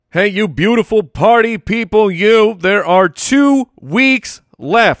Hey, you beautiful party people, you. There are 2 weeks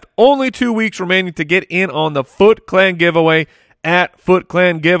left. Only 2 weeks remaining to get in on the Foot Clan giveaway at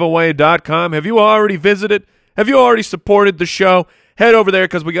footclangiveaway.com. Have you already visited? Have you already supported the show? Head over there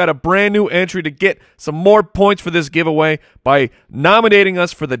because we got a brand new entry to get some more points for this giveaway by nominating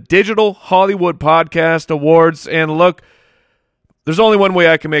us for the Digital Hollywood Podcast Awards. And look, there's only one way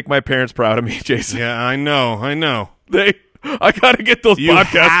I can make my parents proud of me, Jason. Yeah, I know. I got to get those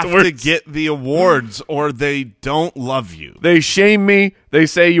podcast awards. You have to get the awards or they don't love you. They shame me. They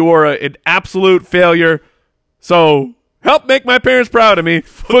say you are an absolute failure. So help make my parents proud of me.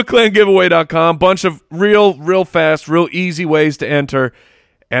 FootClanGiveaway.com. Bunch of real fast, real easy ways to enter.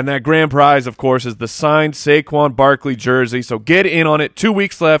 And that grand prize, of course, is the signed Saquon Barkley jersey. So get in on it. 2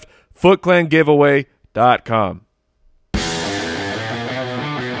 weeks left. FootClanGiveaway.com.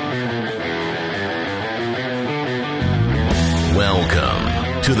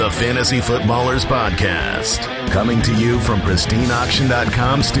 Welcome to the Fantasy Footballers Podcast, coming to you from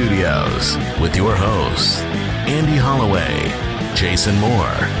pristineauction.com studios with your hosts, Andy Holloway, Jason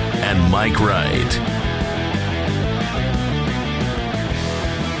Moore, and Mike Wright.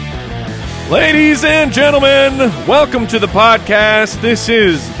 Ladies and gentlemen, welcome to the podcast. This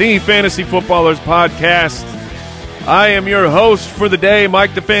is the Fantasy Footballers Podcast. I am your host for the day,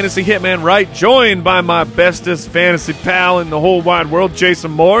 Mike the Fantasy Hitman Wright, joined by my bestest fantasy pal in the whole wide world, Jason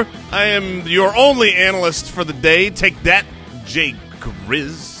Moore. I am your only analyst for the day. Take that, Jay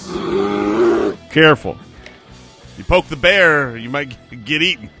Grizz. Careful. You poke the bear, you might get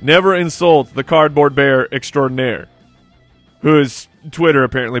eaten. Never insult the cardboard bear extraordinaire, whose Twitter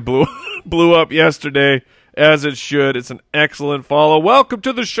apparently blew up yesterday, as it should. It's an excellent follow. Welcome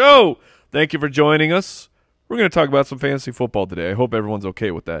to the show. Thank you for joining us. We're going to talk about some fantasy football today. I hope everyone's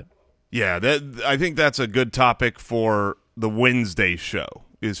okay with that. Yeah, I think that's a good topic for the Wednesday show,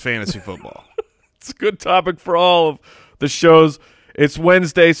 is fantasy football. It's a good topic for all of the shows. It's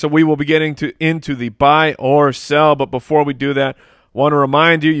Wednesday, so we will be getting into the buy or sell. But before we do that, I want to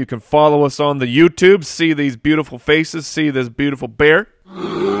remind you, you can follow us on the YouTube, see these beautiful faces, see this beautiful bear.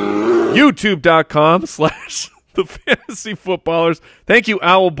 YouTube.com/the Fantasy Footballers. Thank you,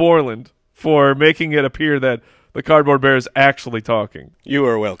 Owl Borland, for making it appear that the cardboard bear is actually talking. You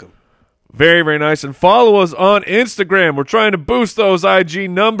are welcome. Very, very nice. And follow us on Instagram. We're trying to boost those IG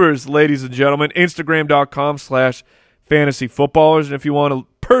numbers, ladies and gentlemen. Instagram.com/fantasy footballers. And if you want a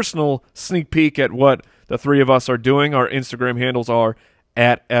personal sneak peek at what the three of us are doing, our Instagram handles are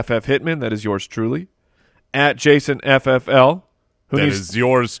at FFHitman. That is yours truly. At JasonFFL. That is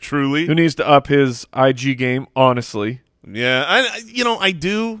yours truly. Who needs to up his IG game, honestly. Yeah, I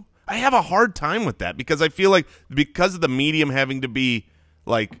do. I have a hard time with that because I feel like because of the medium having to be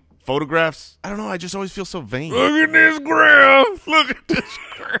like photographs, I don't know, I just always feel so vain. Look at this graph. Look at this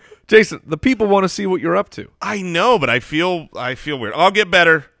graph. Jason, the people want to see what you're up to. I know, but I feel weird. I'll get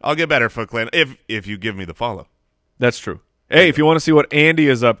better, Foot Clan, if you give me the follow. That's true. Hey, if you want to see what Andy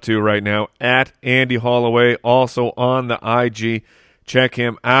is up to right now, at Andy Holloway, also on the IG, check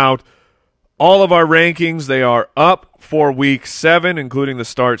him out. All of our rankings, they are up for Week 7, including the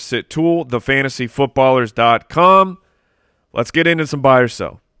start-sit tool, thefantasyfootballers.com. Let's get into some buy or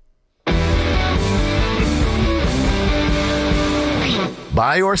sell.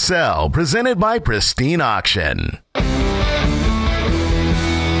 Buy or sell, presented by Pristine Auction.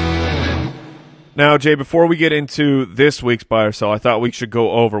 Now, Jay, before we get into this week's buy or sell, I thought we should go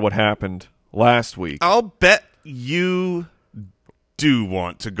over what happened last week. I'll bet you do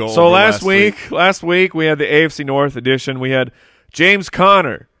want to go so over last week we had the AFC North edition. We had James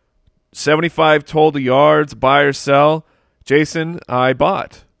Conner, 75 total yards, buy or sell. Jason, I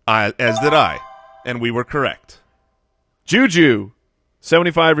bought. As did I, and we were correct. Juju,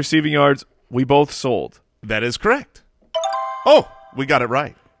 75 receiving yards, we both sold. That is correct. Oh, we got it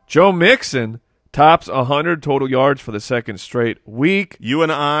right. Joe Mixon tops 100 total yards for the second straight week. You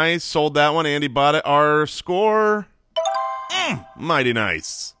and I sold that one. Andy bought it. Our score, mighty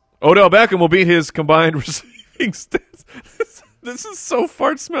nice. Odell Beckham will beat his combined receiving stats. This is so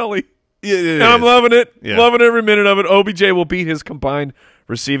fart smelly. Yeah, I'm loving it. Yeah. Loving every minute of it. OBJ will beat his combined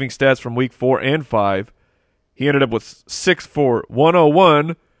receiving stats from Week 4 and 5. He ended up with 6 for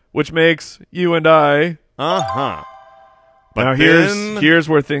 101, which makes you and I. But now here's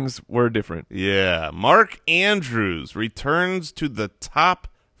where things were different. Yeah, Mark Andrews returns to the top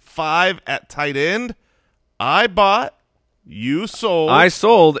 5 at tight end. I bought. You sold. I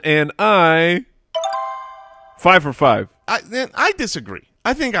sold, and I 5 for 5. I disagree.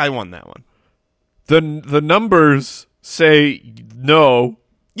 I think I won that one. The numbers say no.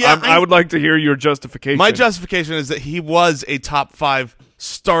 Yeah, I would like to hear your justification. My justification is that he was a top 5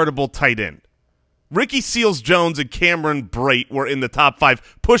 startable tight end. Ricky Seals-Jones and Cameron Brate were in the top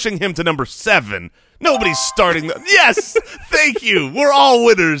 5, pushing him to number 7. Nobody's starting. Yes, thank you. We're all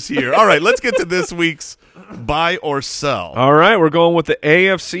winners here. All right, let's get to this week's buy or sell. All right, we're going with the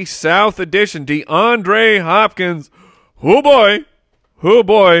AFC South edition. DeAndre Hopkins. Oh, boy. Oh,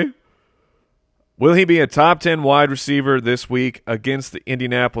 boy. Will he be a top 10 wide receiver this week against the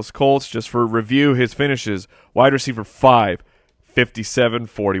Indianapolis Colts? Just for review, his finishes: wide receiver 5, 57,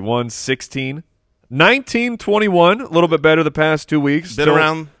 41, 16, 19, 21. A little bit better the past 2 weeks. Been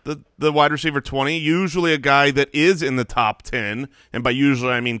around the wide receiver 20. Usually a guy that is in the top 10, and by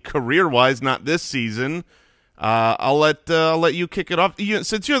usually I mean career-wise, not this season. I'll let you kick it off.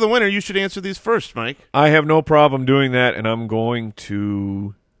 Since you're the winner, you should answer these first, Mike. I have no problem doing that, and I'm going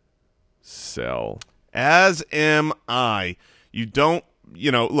to sell. As am I. You don't,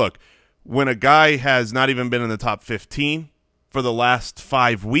 look, when a guy has not even been in the top 15 for the last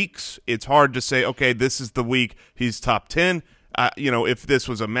 5 weeks, it's hard to say, okay, this is the week he's top 10. If this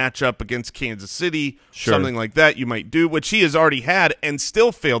was a matchup against Kansas City, sure, something like that, you might do, which he has already had and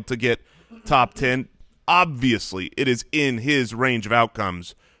still failed to get top 10. Obviously, it is in his range of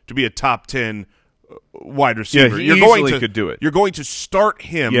outcomes to be a top 10 wide receiver. Yeah, he easily could do it. You're going to start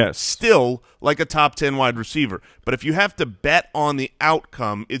him still like a top 10 wide receiver. But if you have to bet on the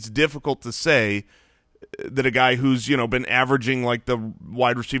outcome, it's difficult to say that a guy who's, been averaging like the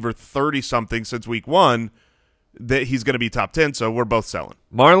wide receiver 30-something since week 1, that he's going to be top 10, so we're both selling.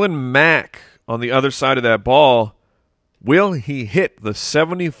 Marlon Mack on the other side of that ball. Will he hit the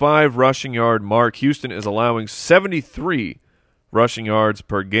 75 rushing yard mark? Houston is allowing 73 rushing yards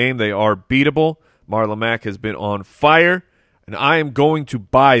per game. They are beatable. Marlon Mack has been on fire, and I am going to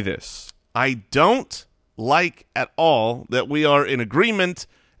buy this. I don't like at all that we are in agreement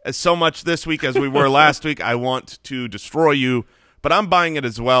as so much this week as we were last week. I want to destroy you, but I'm buying it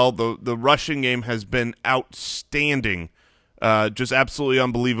as well. The rushing game has been outstanding, just absolutely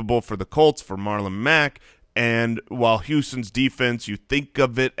unbelievable for the Colts, for Marlon Mack. And while Houston's defense, you think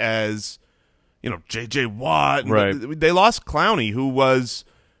of it as, J.J. Watt. Right. They lost Clowney, who was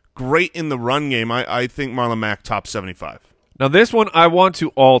great in the run game. I think Marlon Mack top 75. Now this one, I want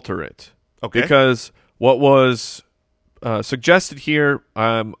to alter it. Okay. Because what was suggested here,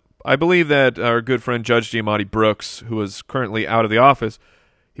 I believe that our good friend Judge Giamatti Brooks, who is currently out of the office,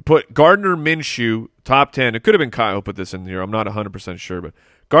 he put Gardner Minshew top 10. It could have been Kyle who put this in here. I'm not 100% sure, but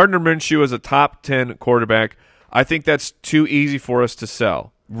Gardner Minshew is a top 10 quarterback. I think that's too easy for us to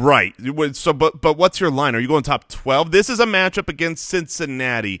sell. Right. So, but what's your line? Are you going top 12? This is a matchup against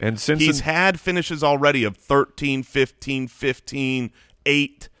Cincinnati. And he's had finishes already of 13, 15, 15,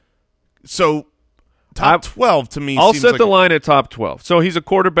 8. So top 12 to me I'll seems set like the line at top 12. So he's a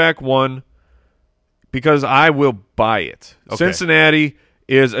quarterback 1 because I will buy it. Okay. Cincinnati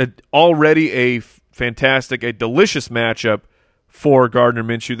is already a fantastic, a delicious matchup for Gardner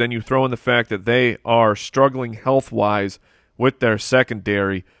Minshew. Then you throw in the fact that they are struggling health-wise with their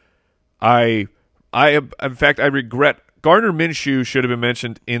secondary. In fact, I regret Gardner Minshew should have been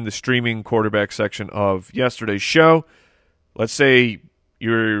mentioned in the streaming quarterback section of yesterday's show. Let's say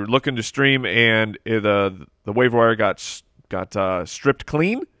you're looking to stream and the waiver wire got stripped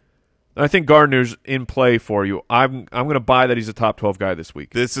clean. I think Gardner's in play for you. I'm going to buy that he's a top 12 guy this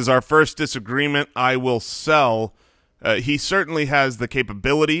week. This is our first disagreement. I will sell. He certainly has the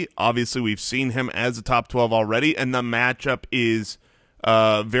capability. Obviously, we've seen him as a top 12 already, and the matchup is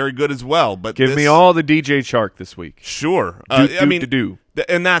very good as well. But Give me all the DJ Chark this week. Sure.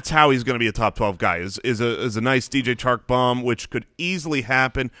 And that's how he's going to be a top 12 guy, is a nice DJ Chark bomb, which could easily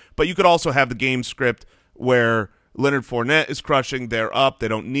happen. But you could also have the game script where Leonard Fournette is crushing. They're up. They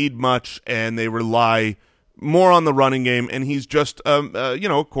don't need much, and they rely more on the running game, and he's just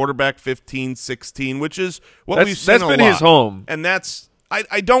quarterback 15, 16, which is what we've seen a lot. That's been his home. And that's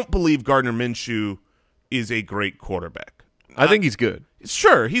I don't believe Gardner Minshew is a great quarterback. I think he's good.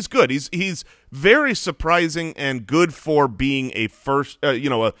 Sure, he's good. He's very surprising and good for being a first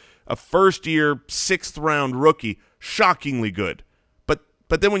a first year 6th round rookie. Shockingly good. But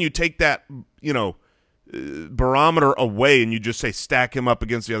then when you take that, barometer away and you just say stack him up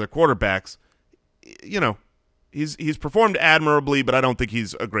against the other quarterbacks, he's performed admirably, but I don't think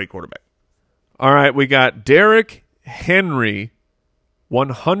he's a great quarterback. All right, we got Derrick Henry,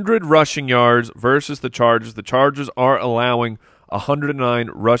 100 rushing yards versus the Chargers. The Chargers are allowing 109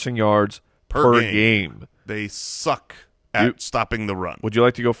 rushing yards per game. They suck at stopping the run. Would you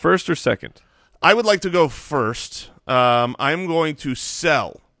like to go first or second? I would like to go first. I'm going to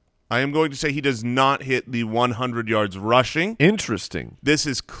sell. I am going to say he does not hit the 100 yards rushing. Interesting. This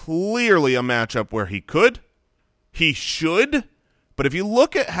is clearly a matchup where he should, But if you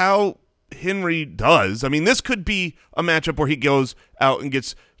look at how Henry does, I mean, this could be a matchup where he goes out and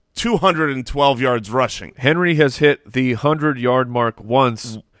gets 212 yards rushing. Henry has hit the 100-yard mark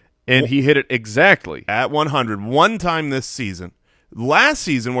once, and he hit it exactly at 100 one time this season. Last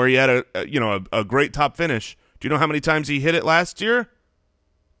season, where he had a great top finish, do you know how many times he hit it last year?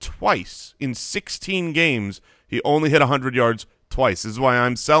 Twice. In 16 games, he only hit 100 yards twice. This is why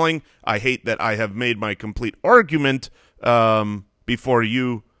I'm selling. I hate that I have made my complete argument before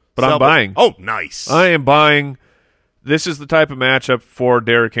you. But I'm buying. Oh, nice. I am buying. This is the type of matchup for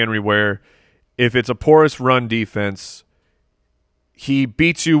Derrick Henry where if it's a porous run defense, he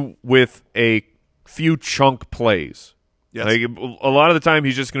beats you with a few chunk plays. Yes. Like, a lot of the time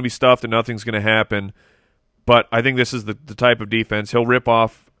he's just going to be stuffed and nothing's going to happen. But I think this is the type of defense. He'll rip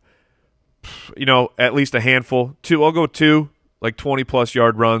off, at least a handful. I'll go two, like 20-plus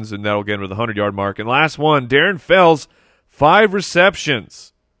yard runs, and that'll get him to the 100-yard mark. And last one, Darren Fells, 5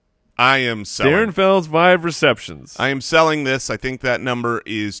 receptions. I am selling. Darren Fells, 5 receptions. I am selling this. I think that number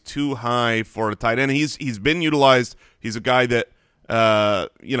is too high for a tight end. He's been utilized. He's a guy that, I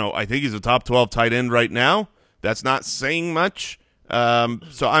think he's a top 12 tight end right now. That's not saying much.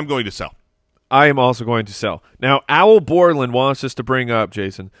 So I'm going to sell. I am also going to sell. Now, Owl Borland wants us to bring up,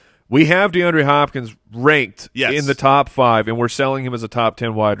 Jason, we have DeAndre Hopkins ranked in the top 5, and we're selling him as a top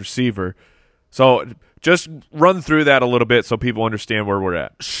 10 wide receiver. So just run through that a little bit so people understand where we're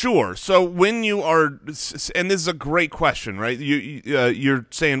at. Sure. So when you are, and this is a great question, right? You're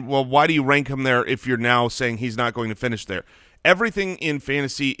saying, well, why do you rank him there if you're now saying he's not going to finish there? Everything in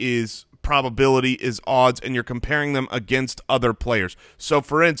fantasy is probability, is odds, and you're comparing them against other players. So,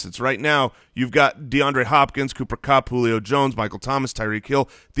 for instance, right now you've got DeAndre Hopkins, Cooper Kupp, Julio Jones, Michael Thomas, Tyreek Hill,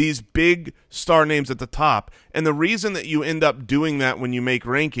 these big star names at the top. And the reason that you end up doing that when you make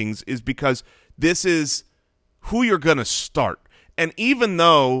rankings is because this is who you're going to start. And even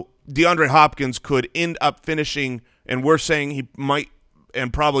though DeAndre Hopkins could end up finishing, and we're saying he might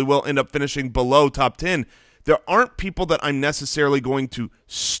and probably will end up finishing below top 10, there aren't people that I'm necessarily going to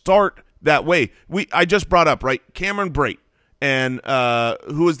start that way. I just brought up, right, Cameron Brate and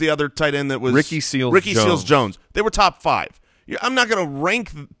who was the other tight end that was Ricky Seals-Jones. They were top 5. I'm not going to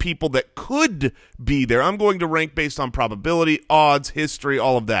rank people that could be there. I'm going to rank based on probability, odds, history,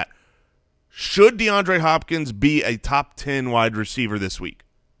 all of that. Should DeAndre Hopkins be a top 10 wide receiver this week?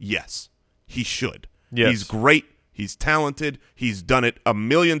 Yes, he should. Yes. He's great. He's talented. He's done it a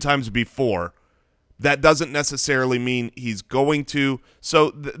million times before. That doesn't necessarily mean he's going to.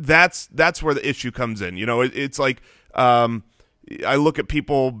 So that's where the issue comes in. It's like I look at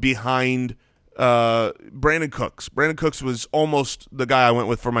people behind Brandon Cooks. Brandon Cooks was almost the guy I went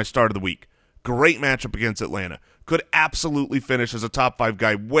with for my start of the week. Great matchup against Atlanta. Could absolutely finish as a top 5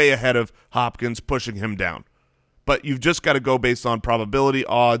 guy, way ahead of Hopkins, pushing him down. But you've just got to go based on probability,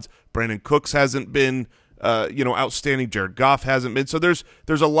 odds. Brandon Cooks hasn't been outstanding. Jared Goff hasn't been. So there's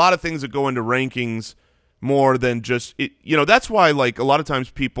a lot of things that go into rankings more than just it. That's why, like, a lot of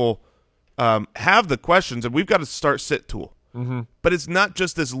times people have the questions, and we've got to start sit tool. Mm-hmm. But it's not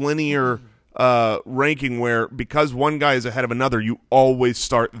just this linear ranking where because one guy is ahead of another, you always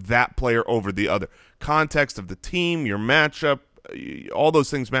start that player over the other. Context of the team, your matchup, all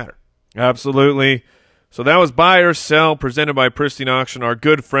those things matter. Absolutely. So that was Buy or Sell, presented by Pristine Auction, our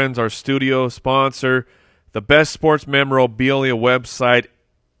good friends, our studio sponsor, the best sports memorabilia website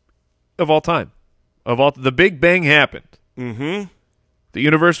of all time. The Big Bang happened. Mm-hmm. The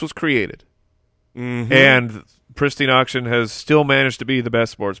universe was created. Mm-hmm. And Pristine Auction has still managed to be the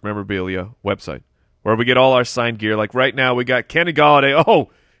best sports memorabilia website, where we get all our signed gear. Like right now, we got Kenny Golladay. Oh,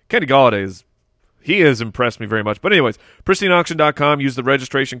 Kenny Golladay he has impressed me very much. But anyways, pristineauction.com. Use the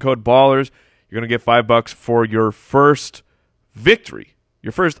registration code BALLERS. You're going to get $5 for your first victory,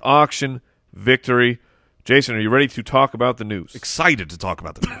 your first auction victory. Jason, are you ready to talk about the news? Excited to talk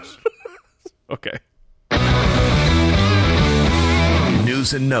about the news. Okay.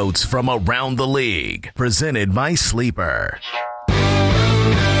 News and notes from around the league, presented by Sleeper.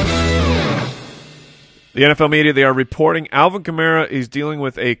 The NFL media, they are reporting Alvin Kamara is dealing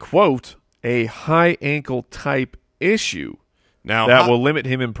with a, quote, a high ankle type issue now that will limit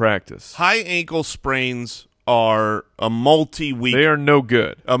him in practice. High ankle sprains are a multi-week. They are no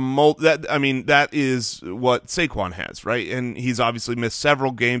good. That is what Saquon has, right? And he's obviously missed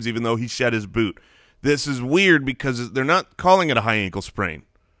several games, even though he shed his boot. This is weird because they're not calling it a high ankle sprain.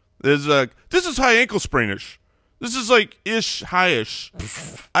 This is high ankle sprainish. This is like high-ish.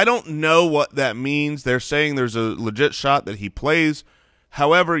 I don't know what that means. They're saying there's a legit shot that he plays.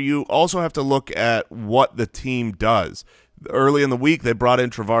 However, you also have to look at what the team does. Early in the week, they brought in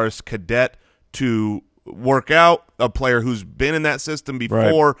Travaris Cadet to work out, a player who's been in that system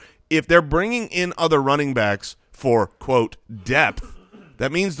before. Right. If they're bringing in other running backs for, quote, depth,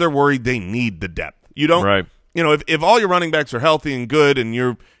 that means they're worried they need the depth. You don't, right. You know, if all your running backs are healthy and good and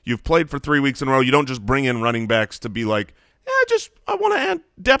you've played for 3 weeks in a row, you don't just bring in running backs to be like, I want to add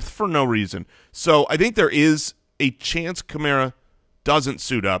depth for no reason. So I think there is a chance Kamara doesn't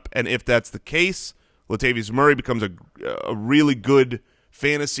suit up, and if that's the case, Latavius Murray becomes a really good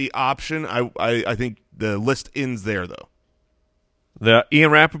fantasy option. I think the list ends there, though. The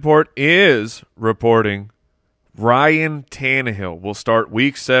Ian Rappaport is reporting Ryan Tannehill will start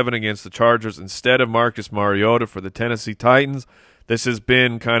Week 7 against the Chargers instead of Marcus Mariota for the Tennessee Titans. This has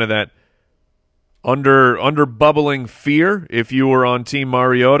been kind of that under bubbling fear if you were on Team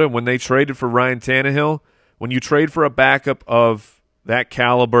Mariota when they traded for Ryan Tannehill. When you trade for a backup of that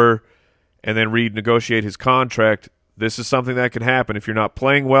caliber and then renegotiate his contract, this is something that could happen if you're not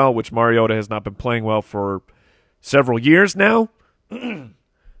playing well, which Mariota has not been playing well for several years now.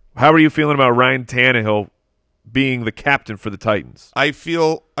 How are you feeling about Ryan Tannehill being the captain for the Titans? I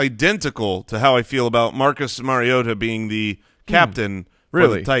feel identical to how I feel about Marcus Mariota being the captain for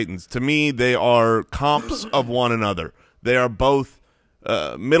the Titans. To me, they are comps of one another. They are both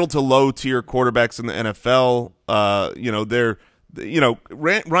middle to low tier quarterbacks in the NFL.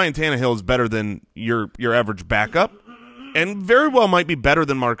 Ryan Tannehill is better than your average backup, and very well might be better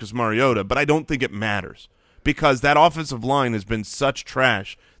than Marcus Mariota. But I don't think it matters because that offensive line has been such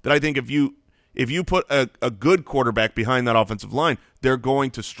trash that I think if you put a good quarterback behind that offensive line, they're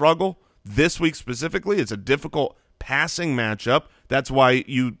going to struggle. This week specifically, it's a difficult passing matchup. That's why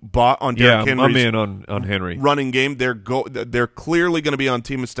you bought on Derrick Henry's I'm in on Henry running game. They're clearly going to be on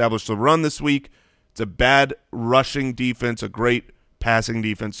team established to run this week. It's a bad rushing defense, a great passing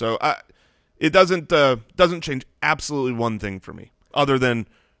defense. So it doesn't change absolutely one thing for me, other than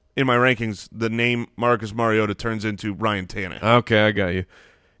in my rankings, the name Marcus Mariota turns into Ryan Tannehill. Okay, I got you.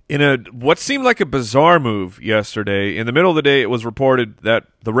 In what seemed like a bizarre move yesterday, in the middle of the day, it was reported that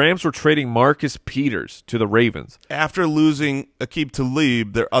the Rams were trading Marcus Peters to the Ravens. After losing Aqib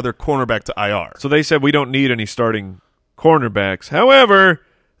Talib, their other cornerback, to IR. So they said, we don't need any starting cornerbacks. However,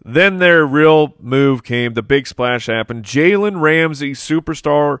 then their real move came. The big splash happened. Jalen Ramsey,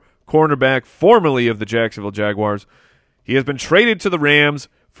 superstar cornerback, formerly of the Jacksonville Jaguars. He has been traded to the Rams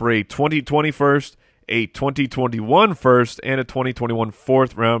for a 2020 first, a 2021 first, and a 2021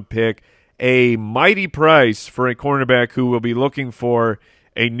 fourth-round pick. A mighty price for a cornerback who will be looking for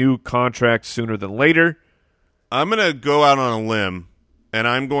a new contract sooner than later. I'm going to go out on a limb, and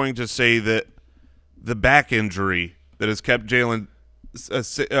I'm going to say that the back injury that has kept Jalen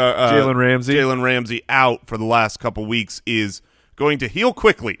Ramsey out for the last couple weeks is going to heal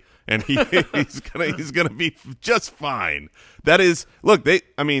quickly, and he's gonna be just fine. That is, look,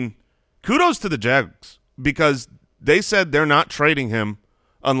 kudos to the Jags because they said they're not trading him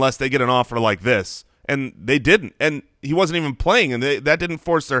unless they get an offer like this, and they didn't, and he wasn't even playing, and that didn't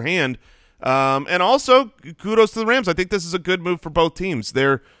force their hand. And also, kudos to the Rams. I think this is a good move for both teams.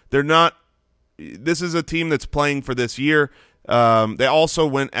 They're not. This is a team that's playing for this year. They also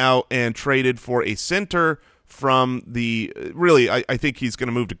went out and traded for a center from the I think he's going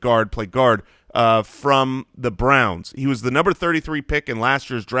to move to play guard from the Browns. He was the number 33 pick in last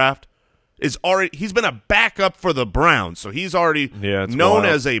year's draft. He's been a backup for the Browns, so he's already known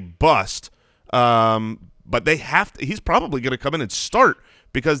as a bust. But he's probably going to come in and start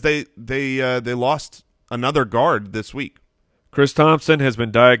because they lost another guard this week. Chris Thompson has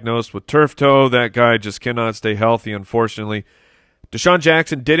been diagnosed with turf toe. That guy just cannot stay healthy, unfortunately. Deshaun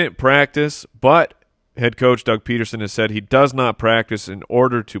Jackson didn't practice, but head coach Doug Peterson has said he does not practice in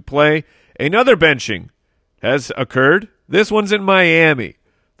order to play. Another benching has occurred. This one's in Miami.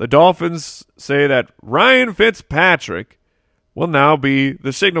 The Dolphins say that Ryan Fitzpatrick will now be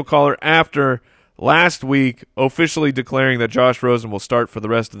the signal caller after last week officially declaring that Josh Rosen will start for the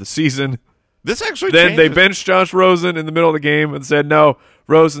rest of the season. This actually then they benched Josh Rosen in the middle of the game and said, no,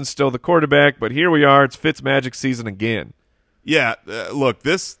 Rosen's still the quarterback, but here we are. It's Fitzmagic season again. Yeah, look,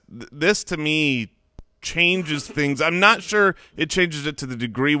 this to me changes things. I'm not sure it changes it to the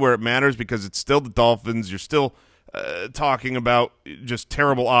degree where it matters because it's still the Dolphins. You're still talking about just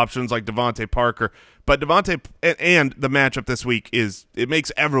terrible options like Devontae Parker. But Devontae and the matchup this week it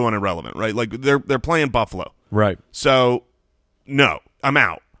makes everyone irrelevant, right? Like they're playing Buffalo. Right. So, no, I'm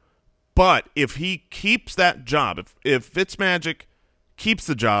out. But if he keeps that job, if Fitzmagic keeps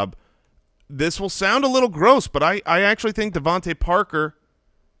the job, this will sound a little gross, but I actually think Devontae Parker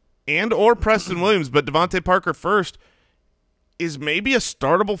or Preston Williams, but Devontae Parker first, is maybe a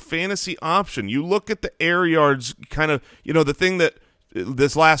startable fantasy option. You look at the air yards kind of, the thing that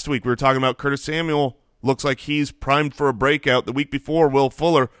this last week we were talking about Curtis Samuel looks like he's primed for a breakout. The week before, Will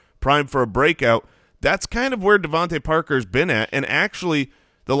Fuller primed for a breakout. That's kind of where Devontae Parker's been at. And actually,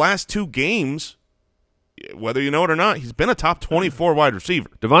 the last 2 games, whether you know it or not, he's been a top 24 wide receiver.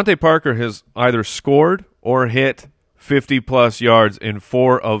 Devontae Parker has either scored or hit 50-plus yards in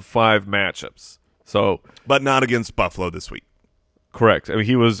 4 of 5 matchups. But not against Buffalo this week. Correct. I mean,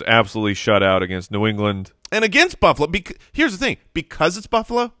 he was absolutely shut out against New England. And against Buffalo, here's the thing. Because it's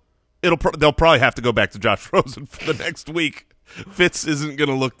Buffalo, they'll probably have to go back to Josh Rosen for the next week. Fitz isn't going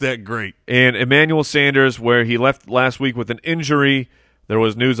to look that great. And Emmanuel Sanders, where he left last week with an injury, there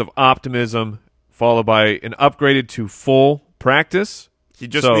was news of optimism, followed by an upgraded to full practice. He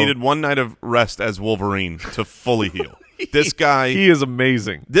just needed 1 night of rest as Wolverine to fully heal. This guy, he is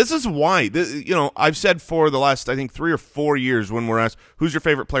amazing. This is why, I've said for the last, I think, 3 or 4 years when we're asked, who's your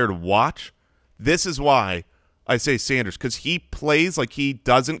favorite player to watch? This is why I say Sanders, because he plays like he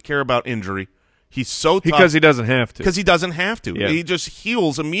doesn't care about injury. He's so tough. Because he doesn't have to. Because he doesn't have to. Yeah. He just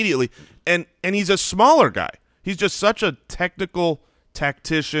heals immediately. And he's a smaller guy. He's just such a technical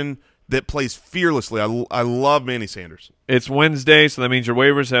tactician that plays fearlessly. I love Manny Sanders. It's Wednesday, so that means your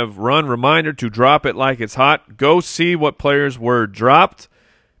waivers have run. Reminder to drop it like it's hot. Go see what players were dropped,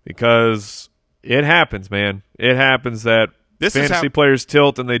 because it happens, man. It happens that fantasy players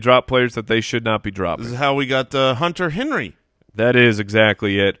tilt and they drop players that they should not be dropping. This is how we got Hunter Henry. That is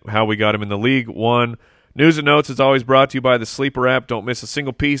exactly it, how we got him in the League One. News and Notes is always brought to you by the Sleeper app. Don't miss a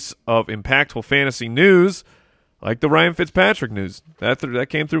single piece of impactful fantasy news, like the Ryan Fitzpatrick news. That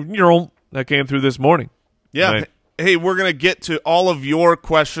came through this morning. Yeah. Right. Hey, we're going to get to all of your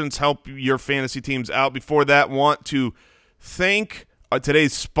questions, help your fantasy teams out. Before that, want to thank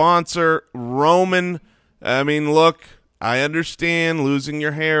today's sponsor, Roman. I mean, look, I understand losing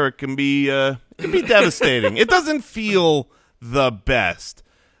your hair. It can be devastating. It doesn't feel the best.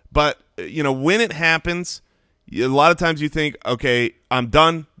 But, when it happens, a lot of times you think, okay, I'm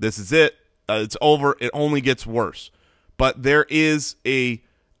done. This is it. It's over. It only gets worse. But there is a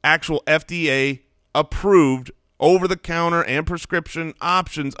actual FDA-approved over-the-counter and prescription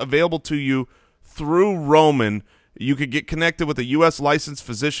options available to you through Roman. You could get connected with a U.S. licensed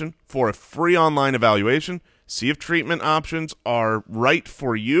physician for a free online evaluation. See if treatment options are right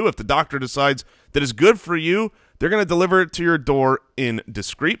for you. If the doctor decides that it's good for you, they're going to deliver it to your door in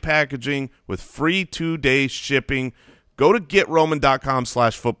discreet packaging with free 2-day shipping. Go to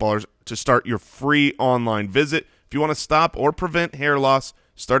GetRoman.com/footballers to start your free online visit. If you want to stop or prevent hair loss,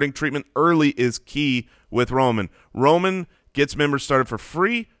 starting treatment early is key with Roman. Roman gets members started for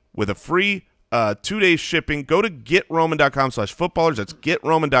free with a free 2-day shipping. Go to GetRoman.com/footballers. That's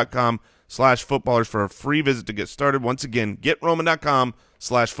GetRoman.com/footballers for a free visit to get started. Once again,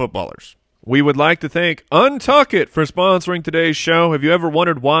 GetRoman.com/footballers. We would like to thank Untuck It for sponsoring today's show. Have you ever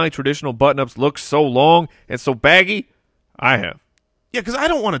wondered why traditional button-ups look so long and so baggy? I have. Yeah, because I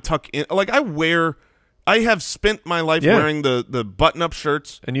don't want to tuck in. Like, I have spent my life wearing the button-up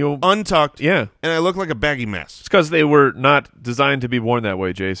shirts and you untucked, and I look like a baggy mess. It's because they were not designed to be worn that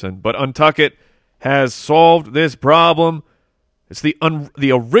way, Jason. But Untuck It has solved this problem. It's the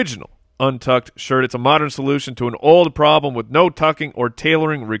original untucked shirt. It's a modern solution to an old problem with no tucking or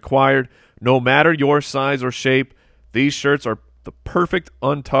tailoring required. No matter your size or shape, these shirts are the perfect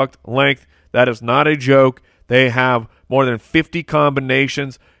untucked length. That is not a joke. They have more than 50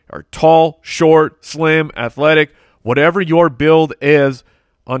 combinations. Are tall, short, slim, athletic, whatever your build is,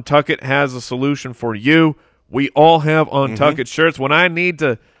 Untuck It has a solution for you. We all have Untuck It shirts. When I need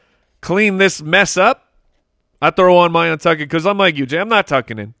to clean this mess up, I throw on my Untuck It because I'm like you, Jay. I'm not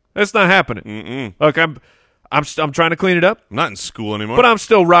tucking in. That's not happening. Look, I'm trying to clean it up. I'm not in school anymore. But I'm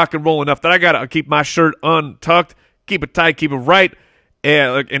still rock and roll enough that I got to keep my shirt untucked, keep it tight, keep it right.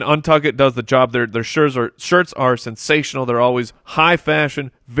 And Untuck It does the job. Their shirts are sensational. They're always high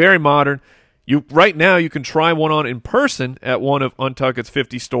fashion, very modern. Right now you can try one on in person at one of Untuck It's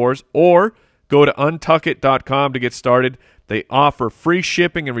 50 stores, or go to untuckit.com to get started. They offer free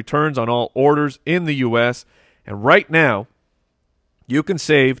shipping and returns on all orders in the U.S. And right now you can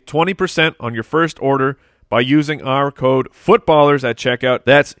save 20% on your first order by using our code FOOTBALLERS at checkout.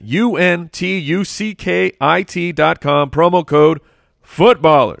 That's UNTUCKIT.com, promo code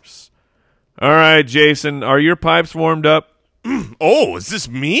FOOTBALLERS. All right, Jason, are your pipes warmed up? Oh, is this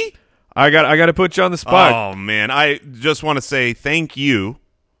me? I got to put you on the spot. Oh, man. I just want to say thank you,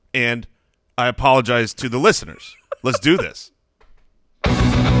 and I apologize to the listeners. Let's do this.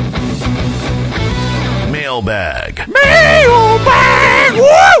 Mailbag. Mailbag!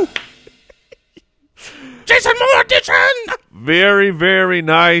 Woo! Jason Moore edition! Very, very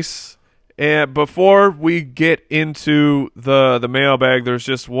nice. And before we get into the mailbag, there's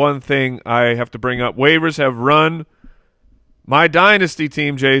just one thing I have to bring up. Waivers have run my dynasty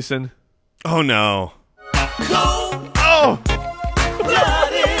team, Jason. Oh, no. Oh!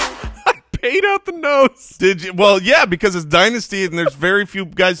 I paid out the nose. Did you? Well, yeah, because it's dynasty and there's very few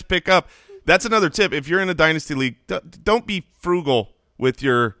guys to pick up. That's another tip. If you're in a dynasty league, don't be frugal with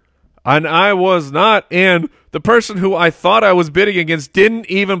your... And I was not. And the person who I thought I was bidding against didn't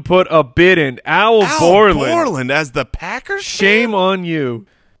even put a bid in. Al Borland as the Packers? Shame on you.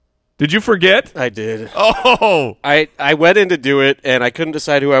 Did you forget? I did. Oh. I went in to do it, and I couldn't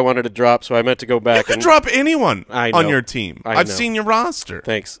decide who I wanted to drop, so I meant to go back. You could drop anyone on your team. I've seen your roster.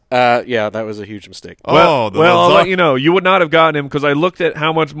 Thanks. Yeah, that was a huge mistake. Well, I'll let you know. You would not have gotten him because I looked at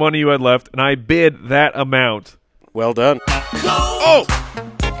how much money you had left, and I bid that amount. Well done. Oh!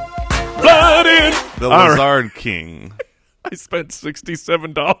 Blood in! The Lazard King. I spent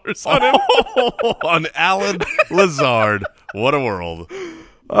 $67 on him. On Alan Lazard. What a world.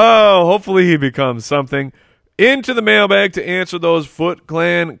 Oh, hopefully he becomes something. Into the mailbag to answer those Foot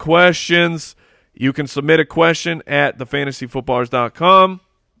Clan questions. You can submit a question at thefantasyfootballers.com.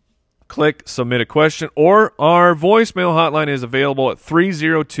 Click Submit a Question, or our voicemail hotline is available at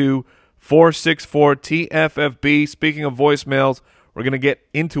 302-464-TFFB. Speaking of voicemails, we're going to get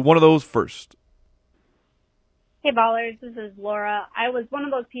into one of those first. Hey, Ballers. This is Laura. I was one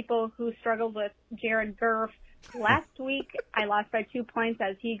of those people who struggled with Jared Goff. Last week, I lost by 2 points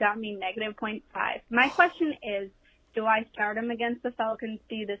as he got me negative 0.5. My question is, do I start him against the Falcons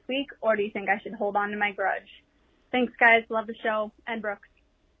this week, or do you think I should hold on to my grudge? Thanks, guys. Love the show. And Brooks.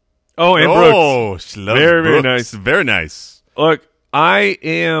 Oh, and Brooks. Very, very nice. Very nice. Look, I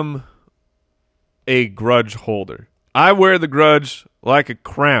am a grudge holder. I wear the grudge like a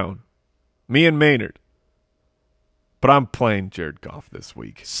crown. Me and Maynard. But I'm playing Jared Goff this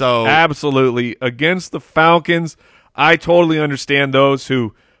week. So absolutely. Against the Falcons, I totally understand those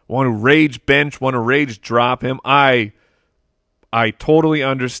who want to rage bench, want to rage drop him. I totally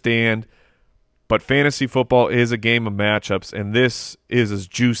understand. But fantasy football is a game of matchups, and this is as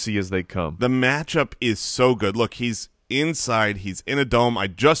juicy as they come. The matchup is so good. Look, he's inside. He's in a dome. I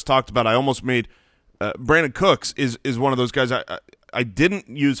just talked about I almost made Brandon Cooks is one of those guys. I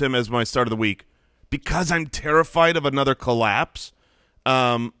didn't use him as my start of the week because I'm terrified of another collapse.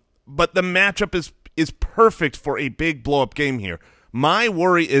 But the matchup is perfect for a big blow-up game here. My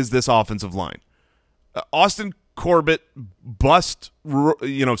worry is this offensive line. Austin Corbett, bust,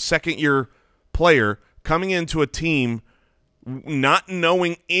 second-year player coming into a team not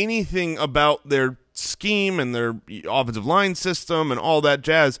knowing anything about their scheme and their offensive line system and all that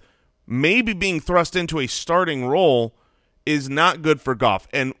jazz, maybe being thrust into a starting role is not good for Goff.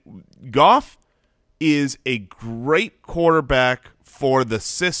 And Goff is a great quarterback for the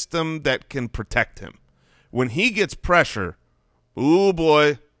system that can protect him. When he gets pressure, oh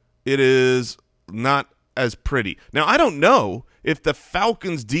boy, it is not as pretty. Now, I don't know if the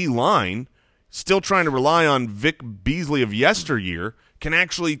Falcons' D-line, still trying to rely on Vic Beasley of yesteryear, can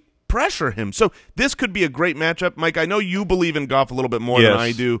actually pressure him. So this could be a great matchup. Mike, I know you believe in Goff a little bit more than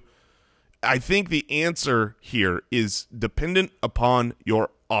I do. I think the answer here is dependent upon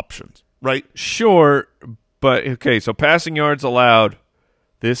your options, right? Sure, but okay, so passing yards allowed.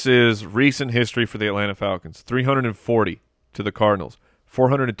 This is recent history for the Atlanta Falcons. 340 to the Cardinals,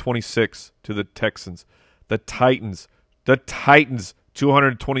 426 to the Texans. The Titans,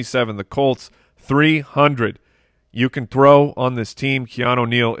 227. The Colts, 300. You can throw on this team. Keanu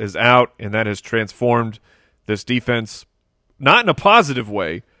Neal is out, and that has transformed this defense, not in a positive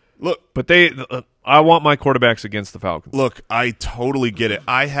way. Look, but I want my quarterbacks against the Falcons. Look, I totally get it.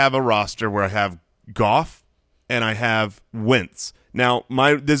 I have a roster where I have Goff and I have Wentz. Now,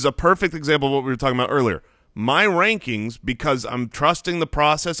 this is a perfect example of what we were talking about earlier. My rankings, because I'm trusting the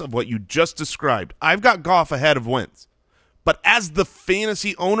process of what you just described, I've got Goff ahead of Wentz. But as the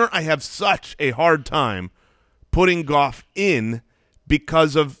fantasy owner, I have such a hard time putting Goff in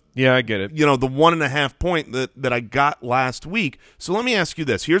because of I get it. The 1.5 point that I got last week. So let me ask you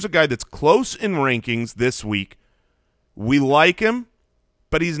this. Here's a guy that's close in rankings this week. We like him,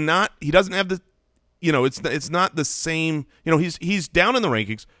 but he doesn't have the it's not the same. He's down in the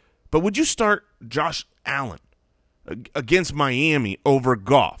rankings, but would you start Josh Allen against Miami over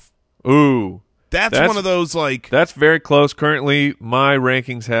Goff? Ooh. That's one of those That's very close. Currently, my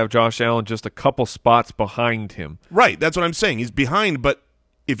rankings have Josh Allen just a couple spots behind him. Right, that's what I'm saying. He's behind, but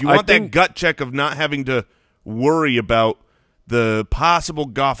if you want that gut check of not having to worry about the possible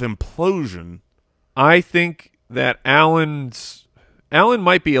Goff implosion, I think that Allen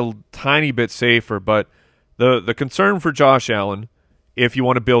might be a tiny bit safer, but the concern for Josh Allen if you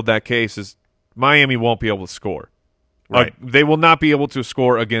want to build that case, is Miami won't be able to score. Right. They will not be able to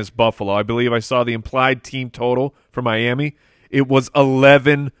score against Buffalo. I believe I saw the implied team total for Miami. It was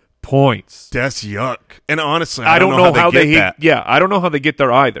 11 points. That's yuck. And honestly, I don't know how they they get that. Yeah, I don't know how they get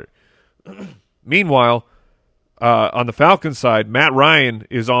there either. Meanwhile, on the Falcons side, Matt Ryan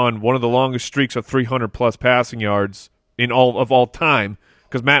is on one of the longest streaks of 300-plus passing yards in all time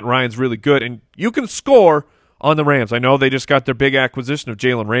because Matt Ryan's really good. And you can score on the Rams. I know they just got their big acquisition of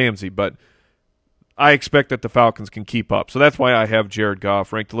Jalen Ramsey, but I expect that the Falcons can keep up. So that's why I have Jared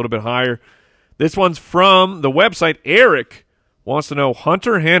Goff ranked a little bit higher. This one's from the website. Eric wants to know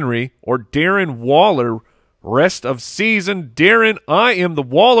Hunter Henry or Darren Waller rest of season. Darren, I am the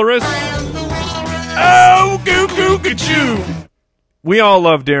Walrus. Oh, goo. We all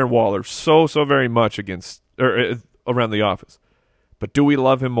love Darren Waller so very much around the office. But do we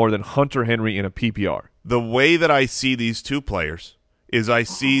love him more than Hunter Henry in a PPR? The way that I see these two players is I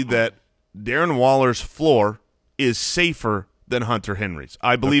see that Darren Waller's floor is safer than Hunter Henry's.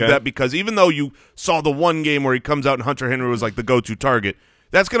 I believe that because even though you saw the one game where he comes out and Hunter Henry was like the go-to target,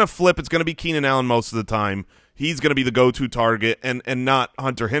 that's going to flip. It's going to be Keenan Allen most of the time. He's going to be the go-to target and not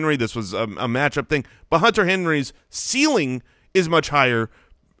Hunter Henry. This was a matchup thing. But Hunter Henry's ceiling is much higher,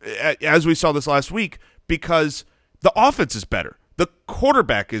 as we saw this last week, because the offense is better. The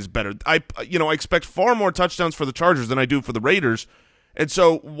quarterback is better. I expect far more touchdowns for the Chargers than I do for the Raiders. And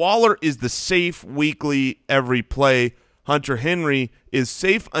so Waller is the safe weekly every play. Hunter Henry is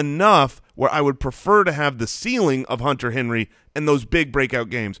safe enough where I would prefer to have the ceiling of Hunter Henry in those big breakout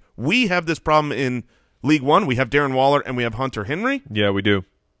games. We have this problem in League One. We have Darren Waller and we have Hunter Henry. Yeah, we do.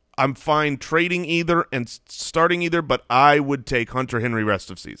 I'm fine trading either and starting either, but I would take Hunter Henry rest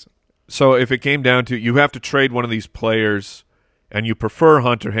of season. So if it came down to you have to trade one of these players and you prefer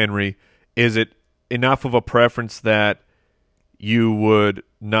Hunter Henry, is it enough of a preference that you would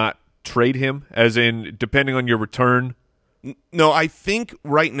not trade him, as in depending on your return? No, I think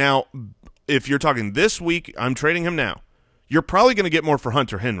right now, if you're talking this week, I'm trading him now. You're probably going to get more for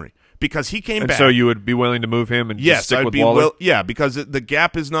Hunter Henry because he came back. So you would be willing to move him and just stick with Waller? Waller? Because the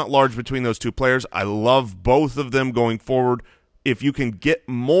gap is not large between those two players. I love both of them going forward. If you can get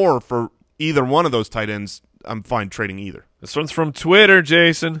more for either one of those tight ends, I'm fine trading either. This one's from Twitter,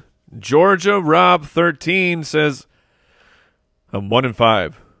 Jason. Georgia Rob 13 says, I'm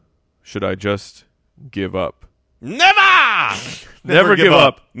 1-5. Should I just give up? Never give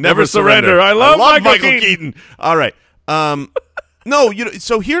up. Never surrender. I love Michael Keaton. All right. No,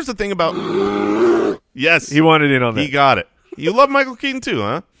 so here's the thing about yes. He wanted in on that. He got it. You love Michael Keaton too,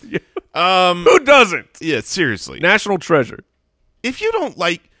 huh? Yeah. Who doesn't? Yeah, seriously. National treasure. If you don't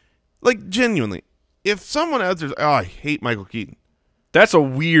like genuinely, if someone out there's, I hate Michael Keaton. That's a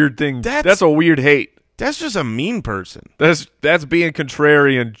weird thing. That's a weird hate. That's just a mean person. That's being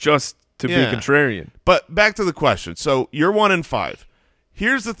contrarian just to be contrarian. But back to the question. So you're 1-5.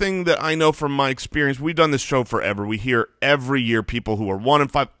 Here's the thing that I know from my experience. We've done this show forever. We hear every year people who are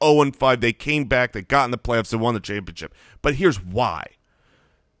 1-5, 0-5. They came back. They got in the playoffs. They won the championship. But here's why.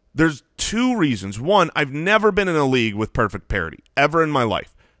 There's two reasons. One, I've never been in a league with perfect parity ever in my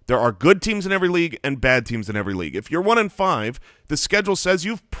life. There are good teams in every league and bad teams in every league. If you're 1-5, the schedule says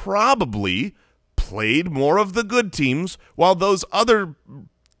you've probably played more of the good teams while those other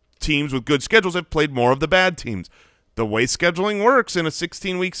teams with good schedules have played more of the bad teams. The way scheduling works in a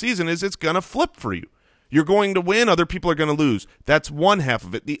 16-week season is it's going to flip for you. You're going to win, other people are going to lose. That's one half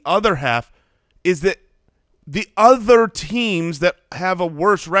of it. The other half is that the other teams that have a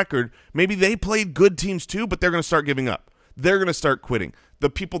worse record, maybe they played good teams too, but they're going to start giving up. They're going to start quitting. The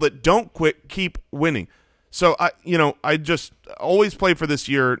people that don't quit keep winning. So I just always play for this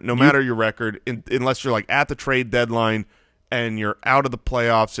year, no matter your record, unless you're like at the trade deadline and you're out of the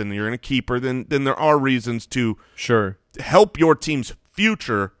playoffs and you're in a keeper. Then there are reasons to help your team's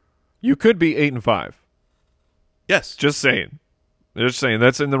future. You could be 8-5. Yes, just saying.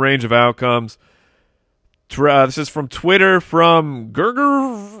 That's in the range of outcomes. This is from Twitter from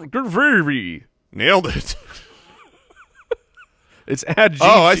Gerger. Nailed it. It's at GG.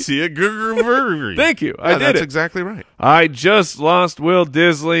 Oh, I see it. Gerger. Thank you. I did That's it. exactly right. I just lost Will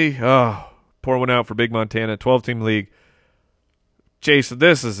Disley. Oh, pour one out for Big Montana, 12-team league. Jason,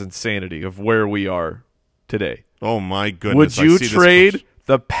 this is insanity of where we are today. Oh, my goodness. Would you trade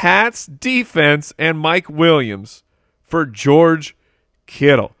the Pats defense and Mike Williams for George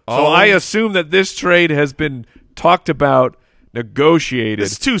Kittle? So I assume that this trade has been talked about, negotiated.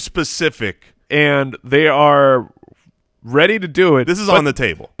 It's too specific. And they are ready to do it. This is on the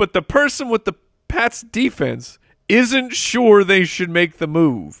table. But the person with the Pats defense isn't sure they should make the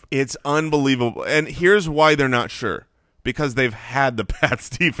move. It's unbelievable. And here's why they're not sure. because they've had the Pats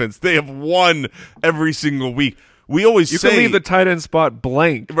defense. They have won every single week. We always You say can leave the tight end spot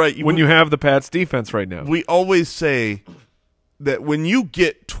blank right, when you have the Pats defense right now. We always say that when you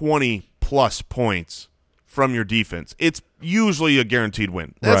get 20-plus points from your defense, it's usually a guaranteed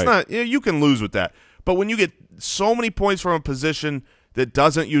win. That's Right. not you can lose with that. But when you get so many points from a position that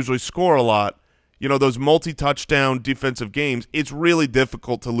doesn't usually score a lot, those multi-touchdown defensive games, it's really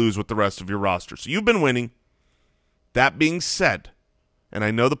difficult to lose with the rest of your roster. So you've been winning. That being said, and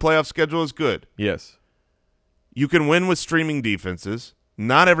I know the playoff schedule is good. Yes. You can win with streaming defenses.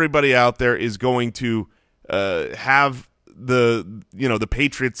 Not everybody out there is going to have the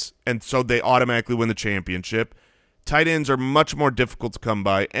Patriots, and so they automatically win the championship. Tight ends are much more difficult to come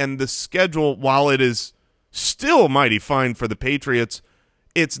by, and the schedule, while it is still mighty fine for the Patriots,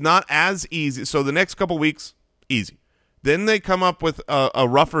 it's not as easy. So the next couple weeks, easy. Then they come up with a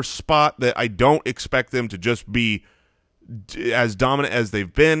rougher spot that I don't expect them to just be as dominant as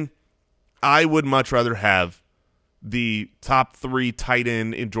they've been. I would much rather have the top 3 tight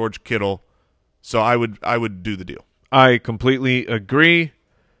end in George Kittle, so I would do the deal. I completely agree.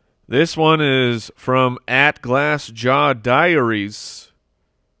 This one is from @GlassJawDiaries.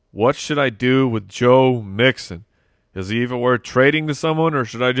 What should I do with Joe Mixon? Is he even worth trading to someone, or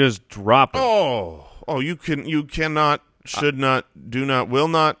should I just drop him? You cannot, should not, do not, will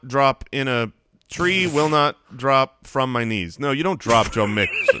not drop in a tree, will not drop from my knees. No, you don't drop Joe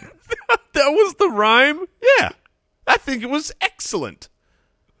Mixon. That was the rhyme? Yeah, I think it was excellent.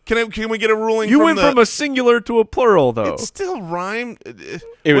 Can we get a ruling? You went from a singular to a plural, though. It still rhymed.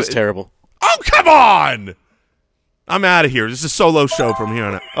 It was terrible. Oh, come on! I'm out of here. This is a solo show from here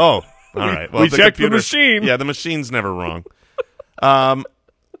on out. Oh, all right. Well, we checked the machine. Yeah, the machine's never wrong.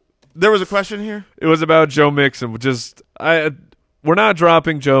 There was a question here? It was about Joe Mixon. We're not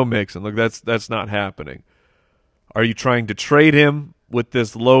dropping Joe Mixon. Look, that's not happening. Are you trying to trade him with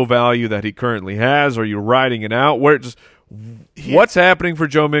this low value that he currently has? Or are you riding it out? What's happening for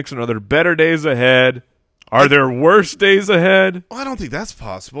Joe Mixon? Are there better days ahead? Are there worse days ahead? Well, I don't think that's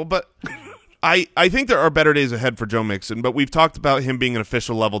possible, but I think there are better days ahead for Joe Mixon, but we've talked about him being an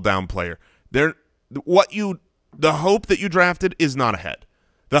official level down player. The hope that you drafted is not ahead.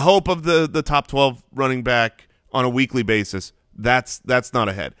 The hope of the top 12 running back on a weekly basis, that's not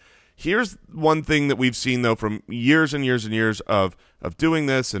ahead. Here's one thing that we've seen, though, from years and years and years of doing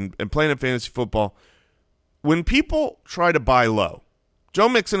this and playing in fantasy football. When people try to buy low, Joe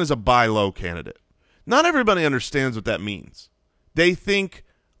Mixon is a buy low candidate. Not everybody understands what that means. They think,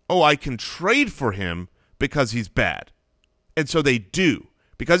 I can trade for him because he's bad. And so they do.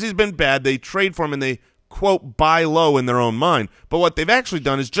 Because he's been bad, they trade for him and they, quote, buy low in their own mind. But what they've actually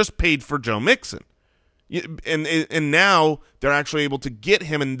done is just paid for Joe Mixon. And now they're actually able to get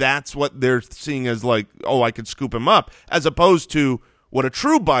him, and that's what they're seeing as like, I could scoop him up, as opposed to what a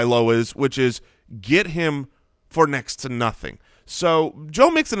true buy low is, which is get him for next to nothing. So Joe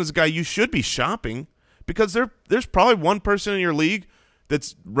Mixon is a guy you should be shopping because there's probably one person in your league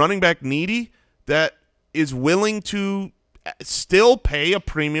that's running back needy that is willing to still pay a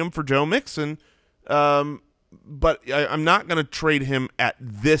premium for Joe Mixon. But I'm not going to trade him at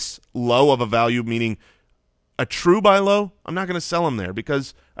this low of a value, meaning a true buy low. I'm not going to sell him there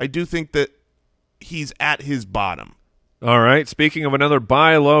because I do think that he's at his bottom. All right. Speaking of another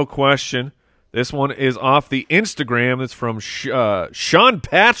buy low question, this one is off the Instagram. It's from Sean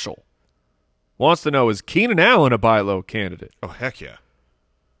Patchell. Wants to know, is Keenan Allen a buy low candidate? Oh, heck yeah.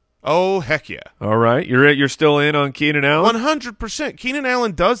 All right. You're still in on Keenan Allen? 100%. Keenan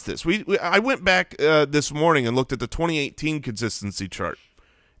Allen does this. I went back this morning and looked at the 2018 consistency chart.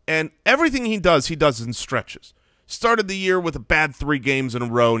 And everything he does in stretches. Started the year with a bad 3 games in a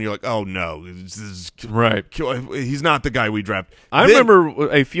row, and you're like, oh, no. Right. He's not the guy we drafted. I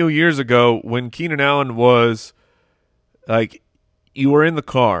remember a few years ago when Keenan Allen was, like, you were in the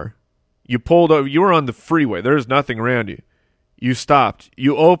car. You pulled over. You were on the freeway. There was nothing around you. You stopped.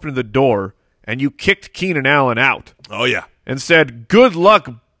 You opened the door, and you kicked Keenan Allen out. Oh, yeah. And said, good luck,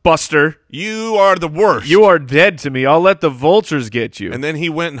 Buster. You are the worst. You are dead to me. I'll let the vultures get you. And then he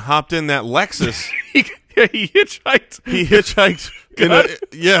went and hopped in that Lexus. He hitchhiked. He hitchhiked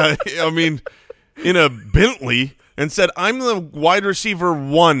in a Bentley and said, I'm the wide receiver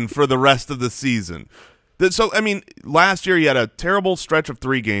 1 for the rest of the season. So, last year he had a terrible stretch of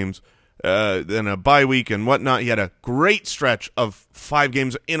 3 games. Then a bye week and whatnot. He had a great stretch of 5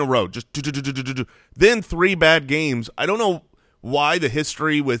 games in a row. Just then 3 bad games. I don't know why the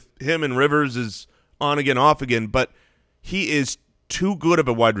history with him and Rivers is on again, off again, but he is too good of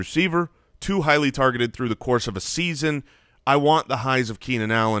a wide receiver, too highly targeted through the course of a season. I want the highs of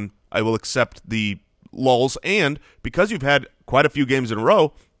Keenan Allen. I will accept the lulls, and because you've had quite a few games in a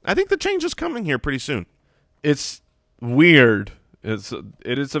row, I think the change is coming here pretty soon. It's weird. It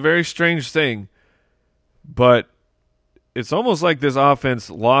is a very strange thing, but it's almost like this offense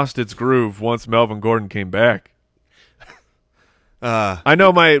lost its groove once Melvin Gordon came back. I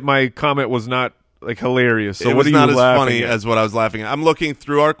know my comment was not like hilarious. So it what was are not you as laughing funny at? as what I was laughing at. I'm looking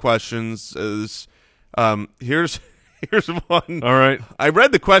through our questions. Here's one. All right. I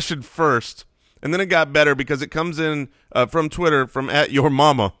read the question first, and then it got better because it comes in from Twitter from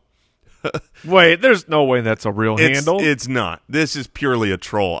 @yourmama. Wait, there's no way that's a real handle. It's not. This is purely a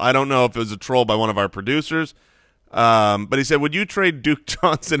troll. I don't know if it was a troll by one of our producers, but he said, would you trade Duke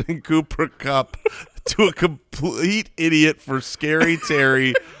Johnson and Cooper Kupp to a complete idiot for Scary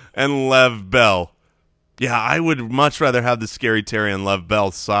Terry and Lev Bell? Yeah, I would much rather have the Scary Terry and Lev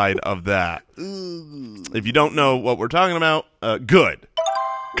Bell side of that. If you don't know what we're talking about, good.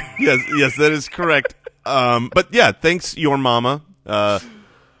 Yes, that is correct. But yeah, thanks, your mama.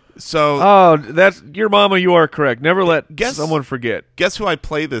 That's your mama. You are correct. Never let someone forget. Guess who I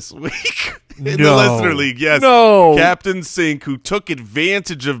play this week in the No. listener league? Yes, No. Captain Sink, who took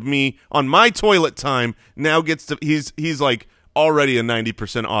advantage of me on my toilet time. Now gets to he's like already a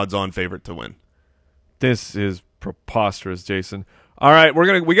 90% odds-on favorite to win. This is preposterous, Jason. All right,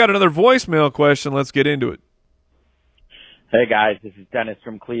 we got another voicemail question. Let's get into it. Hey guys, this is Dennis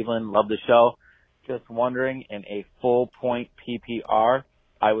from Cleveland. Love the show. Just wondering, in a full point PPR,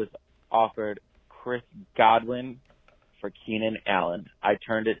 I was offered Chris Godwin for Keenan Allen. I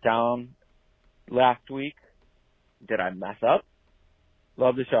turned it down last week. Did I mess up?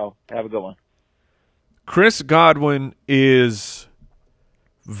 Love the show. Have a good one. Chris Godwin is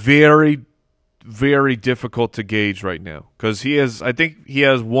very, very difficult to gauge right now because I think he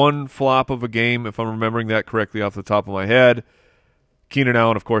has one flop of a game, if I'm remembering that correctly off the top of my head. Keenan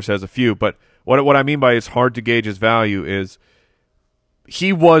Allen, of course, has a few, but what I mean by it's hard to gauge his value is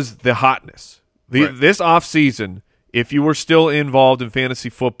he was the hotness. Right. This offseason, if you were still involved in fantasy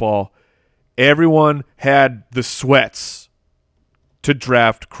football, everyone had the sweats to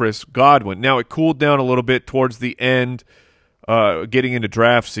draft Chris Godwin. Now, it cooled down a little bit towards the end, getting into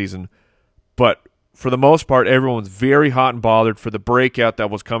draft season, but for the most part, everyone's very hot and bothered for the breakout that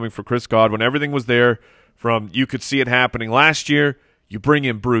was coming for Chris Godwin. Everything was there from you could see it happening last year. You bring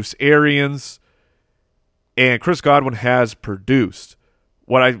in Bruce Arians, and Chris Godwin has produced.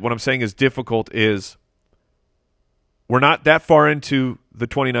 What I'm saying is difficult is we're not that far into the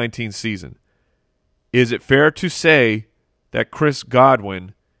 2019 season. Is it fair to say that Chris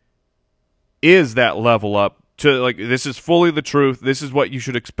Godwin is that level up to like this is fully the truth? This is what you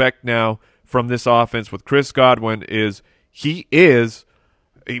should expect now from this offense with Chris Godwin he's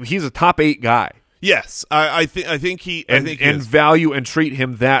a top 8 guy. Yes, I think he is. Value and treat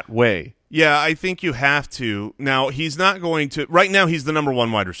him that way. Yeah, I think you have to. Now, he's not going to – right now he's the number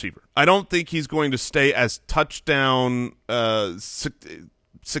one wide receiver. I don't think he's going to stay as touchdown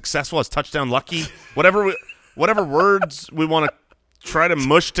successful, as touchdown lucky, whatever words we want to try to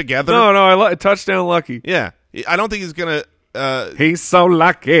mush together. No, I like touchdown lucky. Yeah, I don't think he's going to he's so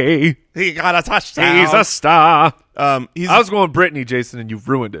lucky. he got a touchdown. He's a star. I was going Brittany, Jason, and you've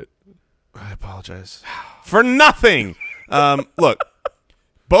ruined it. I apologize for nothing. Look,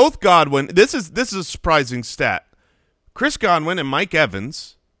 both Godwin. This is a surprising stat. Chris Godwin and Mike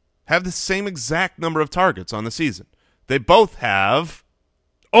Evans have the same exact number of targets on the season. They both have.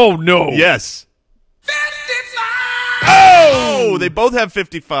 Oh no! Yes. 55. Oh, they both have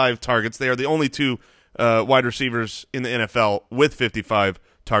 55 targets. They are the only two wide receivers in the NFL with 55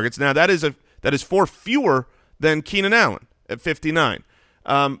 targets. Now that is 4 fewer than Keenan Allen at 59.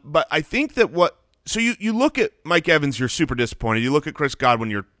 But I think that so you look at Mike Evans, you're super disappointed. You look at Chris Godwin,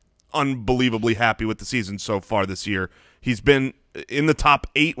 you're unbelievably happy with the season so far this year. He's been in the top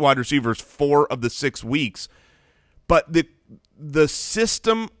 8 wide receivers 4 of the 6 weeks. But the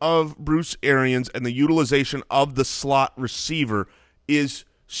system of Bruce Arians and the utilization of the slot receiver is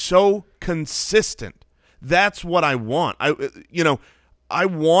so consistent. That's what I want. I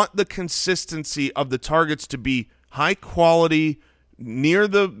want the consistency of the targets to be high quality, near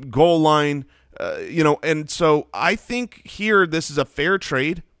the goal line, and so I think here this is a fair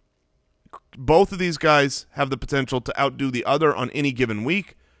trade. Both of these guys have the potential to outdo the other on any given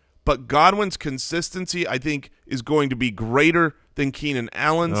week, but Godwin's consistency, I think, is going to be greater than Keenan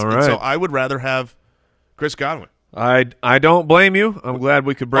Allen's, All right. And so I would rather have Chris Godwin. I don't blame you. I'm glad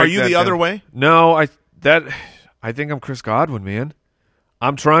we could break. Are you that the down. other way? No, I think I'm Chris Godwin, man.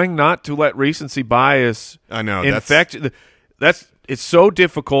 I'm trying not to let recency bias I know infect. It's so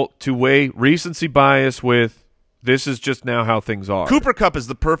difficult to weigh recency bias with this is just now how things are. Cooper Kupp is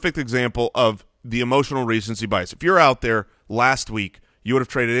the perfect example of the emotional recency bias. If you're out there last week, you would have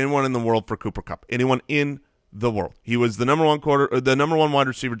traded anyone in the world for Cooper Kupp. Anyone in the world. He was the number one wide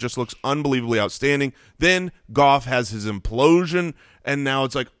receiver, just looks unbelievably outstanding. Then Goff has his implosion, and now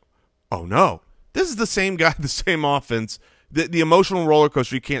it's like, oh no, this is the same guy, the same offense. The emotional roller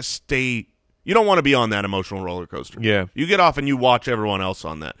coaster, you can't stay. You don't want to be on that emotional roller coaster. Yeah. You get off and you watch everyone else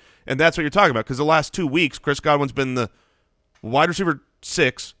on that. And that's what you're talking about, because the last 2 weeks, Chris Godwin's been the wide receiver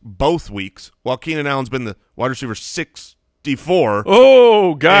 6 both weeks, while Keenan Allen's been the wide receiver 64.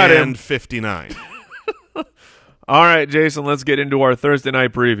 Oh, got him. And 59. All right, Jason, let's get into our Thursday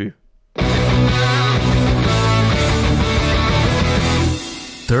night preview.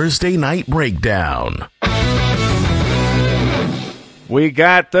 Thursday Night Breakdown. We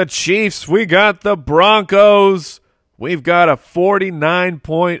got the Chiefs. We got the Broncos. We've got a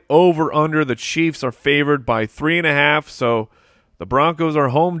 49-point over-under. The Chiefs are favored by 3.5, so the Broncos are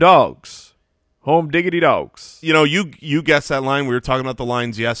home dogs. Home diggity dogs. You know, you guessed that line. We were talking about the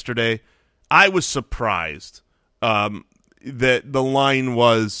lines yesterday. I was surprised that the line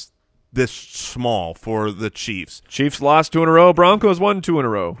was this small for the Chiefs. Chiefs lost 2 in a row. Broncos won 2 in a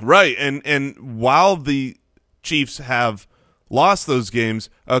row. Right, and while the Chiefs have lost those games,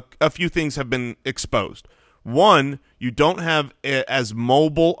 a few things have been exposed. One, you don't have as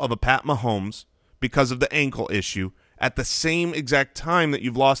mobile of a Pat Mahomes because of the ankle issue at the same exact time that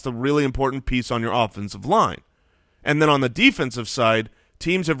you've lost a really important piece on your offensive line. And then on the defensive side,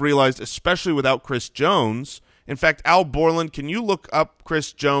 teams have realized, especially without Chris Jones. In fact, Al Borland, can you look up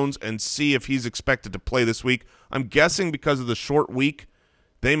Chris Jones and see if he's expected to play this week? I'm guessing because of the short week,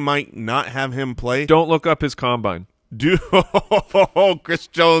 they might not have him play. Don't look up his combine. Chris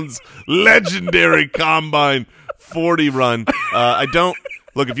Jones, legendary combine 40 run. I don't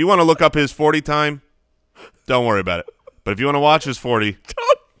look. If you want to look up his 40 time, don't worry about it. But if you want to watch his 40,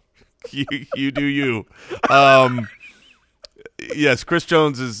 you do you. Yes, Chris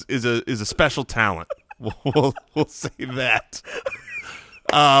Jones is a special talent. We'll say that.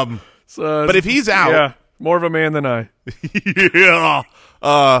 But if he's out, yeah, more of a man than I. Yeah.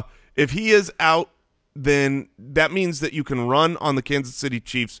 If he is out, then that means that you can run on the Kansas City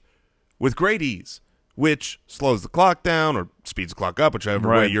Chiefs with great ease, which slows the clock down or speeds the clock up, whichever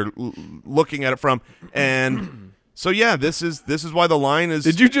way you're looking at it from. And so, yeah, this is why the line is.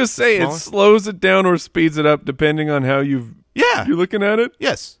 Did you just say smaller? It slows it down or speeds it up depending on how you're looking at it?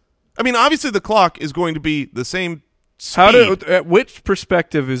 Yes. I mean, obviously the clock is going to be the same speed. At which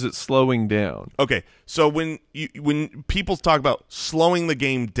perspective is it slowing down? Okay, so when people talk about slowing the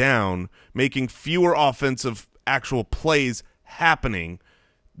game down, making fewer offensive actual plays happening,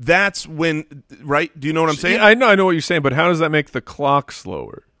 that's when, right? Do you know what I'm saying? Yeah, I know what you're saying, but how does that make the clock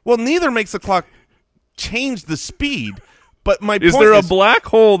slower? Well, neither makes the clock change the speed. But my is point there a black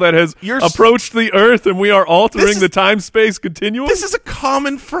hole that has approached the Earth and we are altering the time-space continuum? This is a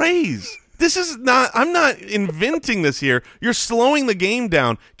common phrase. This is not – I'm not inventing this here. You're slowing the game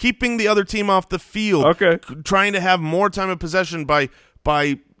down, keeping the other team off the field, trying to have more time of possession by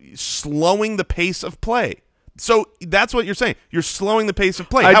slowing the pace of play. So that's what you're saying. You're slowing the pace of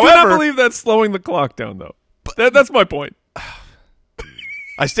play. I do not believe that's slowing the clock down, though. That's my point.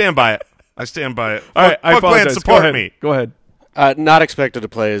 I stand by it. I stand by it. All right, I apologize. Support me. Go ahead. Not expected to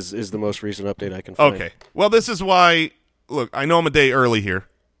play is the most recent update I can find. Okay. Well, this is why – look, I know I'm a day early here,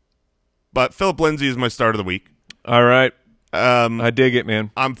 but Philip Lindsay is my start of the week. All right. I dig it,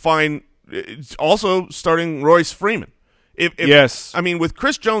 man. I'm fine. It's also starting Royce Freeman. Yes. I mean, with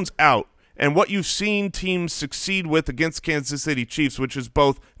Chris Jones out and what you've seen teams succeed with against Kansas City Chiefs, which is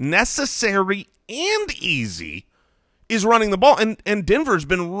both necessary and easy, is running the ball. And Denver's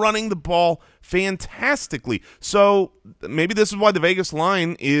been running the ball fantastically. So maybe this is why the Vegas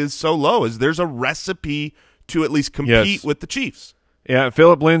line is so low, is there's a recipe to at least compete with the Chiefs. Yeah,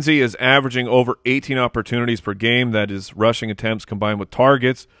 Philip Lindsay is averaging over 18 opportunities per game. That is rushing attempts combined with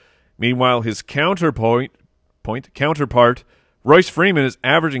targets. Meanwhile, his counterpart, Royce Freeman, is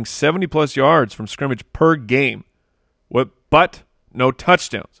averaging 70-plus yards from scrimmage per game, but no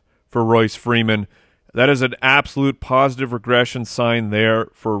touchdowns for Royce Freeman. That is an absolute positive regression sign there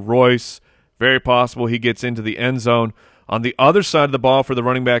for Royce. Very possible he gets into the end zone. On the other side of the ball for the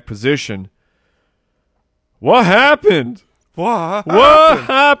running back position, what happened? What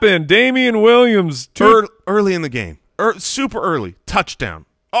happened? Damian Williams. Early in the game. Super early. Touchdown.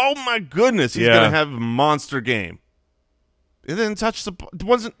 Oh, my goodness. He's going to have a monster game. It didn't touch the – it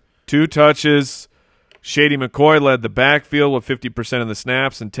wasn't – 2 touches. Shady McCoy led the backfield with 50% of the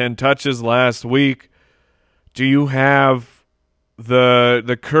snaps and 10 touches last week. Do you have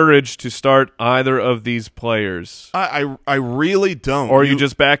the courage to start either of these players? I really don't. Or are you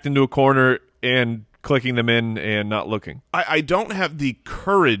just backed into a corner and clicking them in and not looking. I don't have the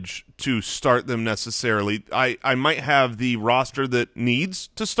courage to start them necessarily. I might have the roster that needs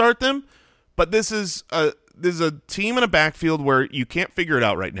to start them, but this is a team in a backfield where you can't figure it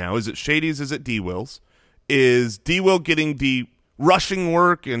out right now. Is it Shady's? Is it D-Will's? Is D-Will getting the rushing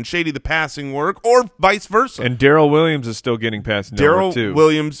work and Shady the passing work, or vice versa? And Darrell Williams is still getting passing work too. Darrell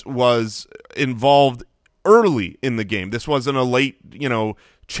Williams was involved early in the game. This wasn't a late,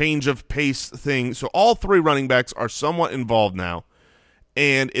 change of pace thing. So all three running backs are somewhat involved now,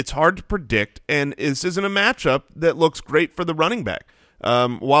 and it's hard to predict. And this isn't a matchup that looks great for the running back.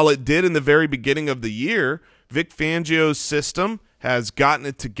 While it did in the very beginning of the year, Vic Fangio's system has gotten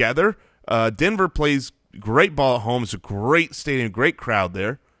it together. Denver plays great ball at home. It's a great stadium, great crowd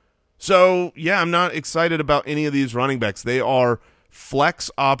there. So, yeah, I'm not excited about any of these running backs. They are flex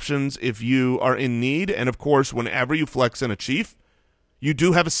options if you are in need. And, of course, whenever you flex in a Chief, you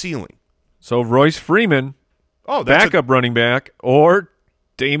do have a ceiling. So Royce Freeman, backup running back, or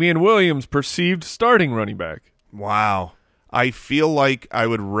Damian Williams, perceived starting running back. Wow. I feel like I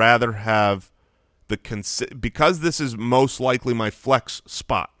would rather have because this is most likely my flex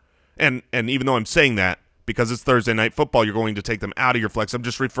spot. And even though I'm saying that, because it's Thursday Night Football, you're going to take them out of your flex. I'm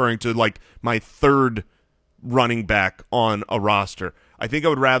just referring to like my third running back on a roster. I think I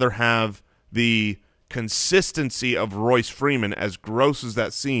would rather have the consistency of Royce Freeman, as gross as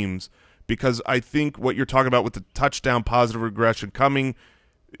that seems, because I think what you're talking about with the touchdown positive regression coming,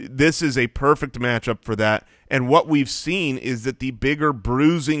 this is a perfect matchup for that. And what we've seen is that the bigger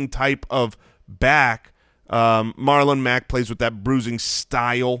bruising type of back, Marlon Mack plays with that bruising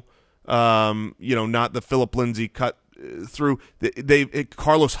style, not the Phillip Lindsay cut through.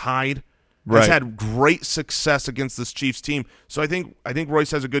 Carlos Hyde has had great success against this Chiefs team. So I think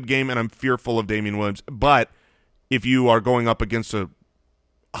Royce has a good game, and I'm fearful of Damian Williams. But if you are going up against a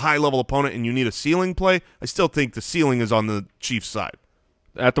high-level opponent and you need a ceiling play, I still think the ceiling is on the Chiefs' side.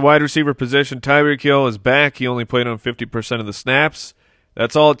 At the wide receiver position, Tyreek Hill is back. He only played on 50% of the snaps.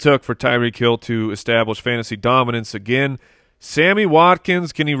 That's all it took for Tyreek Hill to establish fantasy dominance again. Sammy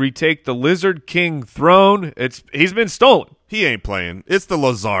Watkins, can he retake the Lizard King throne? He's been stolen. He ain't playing. It's the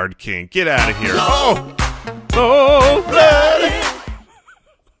Lazard King. Get out of here.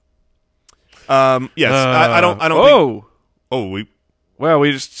 Yes. I don't think.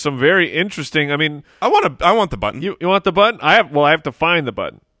 We just some very interesting. I mean, I want the button. You want the button? I have to find the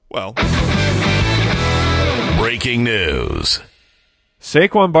button. Well, breaking news.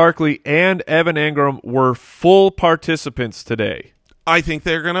 Saquon Barkley and Evan Engram were full participants today. I think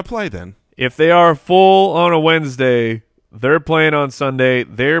they're going to play then. If they are full on a Wednesday, they're playing on Sunday.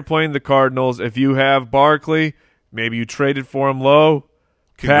 They're playing the Cardinals. If you have Barkley, maybe you traded for him low.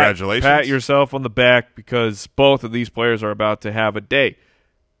 Congratulations. Pat yourself on the back because both of these players are about to have a day.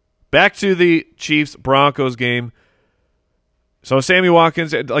 Back to the Chiefs-Broncos game. So Sammy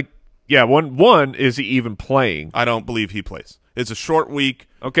Watkins, one, is he even playing? I don't believe he plays. It's a short week.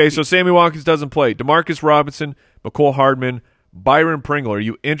 Okay, so Sammy Watkins doesn't play. Demarcus Robinson, McCole Hardman, Byron Pringle. Are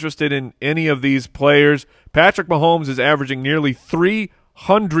you interested in any of these players? Patrick Mahomes is averaging nearly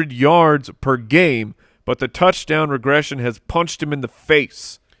 300 yards per game, but the touchdown regression has punched him in the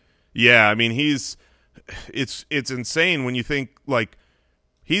face. Yeah, I mean, it's insane when you think,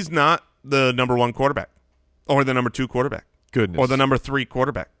 he's not the number 1 quarterback or the number 2 quarterback. Goodness. Or the number 3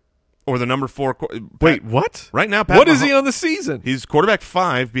 quarterback. Or the number 4 Wait, what? Right now, What is he on the season? He's quarterback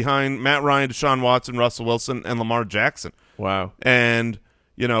 5 behind Matt Ryan, Deshaun Watson, Russell Wilson, and Lamar Jackson. Wow. And,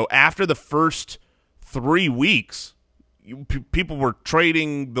 after the first 3 weeks, people were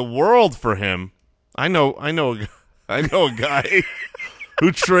trading the world for him. I know a guy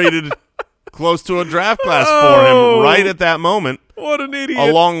who traded close to a draft class for him right at that moment. What an idiot.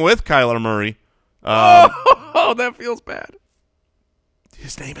 Along with Kyler Murray. That feels bad.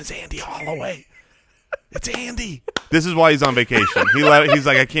 His name is Andy Holloway. It's Andy. This is why he's on vacation. He's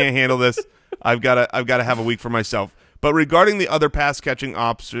like, I can't handle this. I've got to have a week for myself. But regarding the other pass catching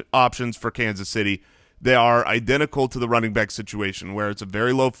options for Kansas City, they are identical to the running back situation, where it's a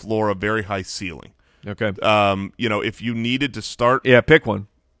very low floor, a very high ceiling. Okay. If you needed to start, pick one.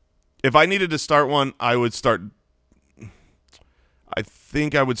 If I needed to start one, I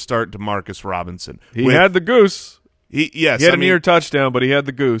think I would start Demarcus Robinson. He had the goose. He had a near touchdown, but he had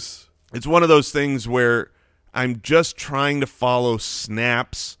the goose. It's one of those things where I'm just trying to follow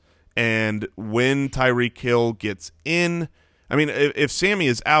snaps, and when Tyreek Hill gets in, I mean, if Sammy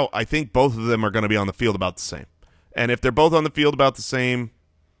is out, I think both of them are going to be on the field about the same. And if they're both on the field about the same,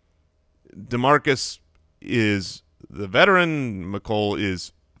 DeMarcus is the veteran, McCole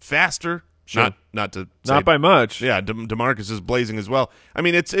is faster. Sure. Not by much. Yeah, DeMarcus is blazing as well. I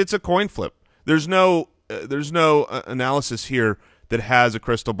mean, it's a coin flip. There's no analysis here that has a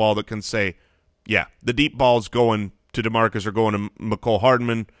crystal ball that can say, yeah, the deep ball's going to DeMarcus or going to McCole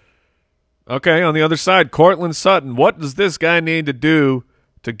Hardman. Okay, on the other side, Cortland Sutton. What does this guy need to do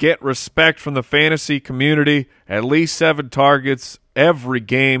to get respect from the fantasy community? At least 7 targets every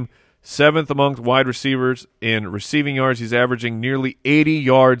game. 7th among wide receivers in receiving yards. He's averaging nearly 80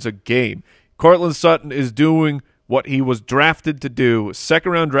 yards a game. Cortland Sutton is doing what he was drafted to do.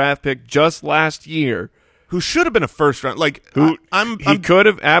 2nd-round draft pick just last year. Who should have been a first-round. He could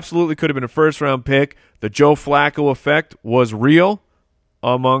have, absolutely could have been a first-round pick. The Joe Flacco effect was real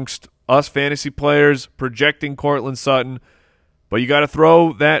amongst us fantasy players projecting Cortland Sutton. But you got to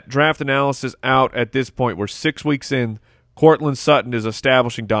throw that draft analysis out at this point. We're 6 weeks in. Cortland Sutton is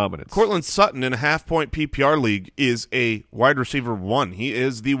establishing dominance. Cortland Sutton in a half-point PPR league is a wide receiver 1. He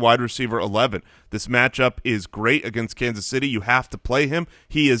is the wide receiver 11. This matchup is great against Kansas City. You have to play him.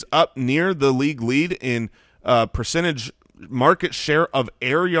 He is up near the league lead in percentage market share of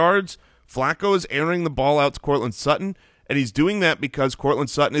air yards. Flacco is airing the ball out to Cortland Sutton, and he's doing that because Cortland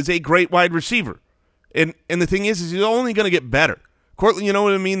Sutton is a great wide receiver. And the thing is he's only going to get better. Cortland, you know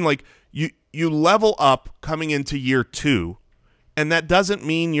what I mean? Like, you level up coming into year 2, and that doesn't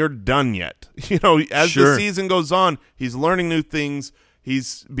mean you're done yet. As the season goes on, he's learning new things.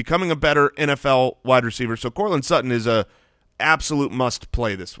 He's becoming a better NFL wide receiver. So Cortland Sutton is a absolute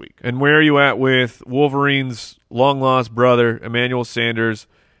must-play this week. And where are you at with Wolverine's long-lost brother, Emmanuel Sanders?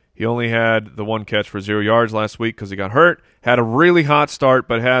 He only had the 1 catch for 0 yards last week because he got hurt. Had a really hot start,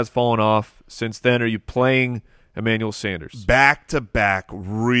 but has fallen off since then. Are you playing Emmanuel Sanders? Back-to-back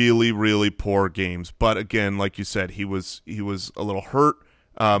really, really poor games. But again, like you said, he was a little hurt.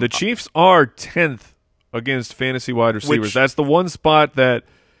 The Chiefs are 10th against fantasy wide receivers. That's the one spot that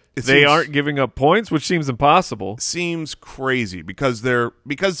they aren't giving up points, which seems impossible. Seems crazy because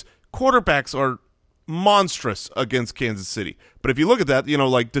quarterbacks are monstrous against Kansas City. But if you look at that,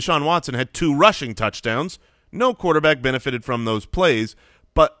 like Deshaun Watson had 2 rushing touchdowns. No quarterback benefited from those plays.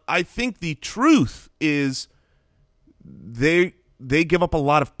 But I think the truth is they give up a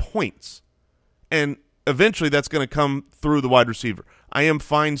lot of points. And eventually that's going to come through the wide receiver. I am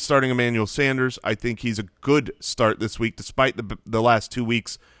fine starting Emmanuel Sanders. I think he's a good start this week despite the last 2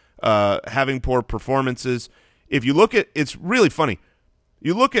 weeks having poor performances. If you look at – it's really funny.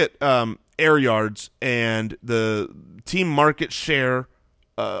 You look at air yards and the team market share,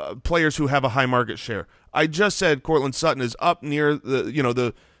 players who have a high market share. I just said Cortland Sutton is up near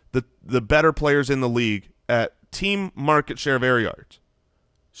the better players in the league at team market share of air yards.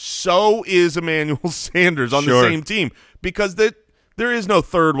 So is Emmanuel Sanders on the same team because there is no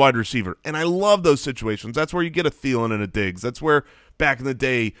third wide receiver. And I love those situations. That's where you get a Thielen and a Diggs. That's where back in the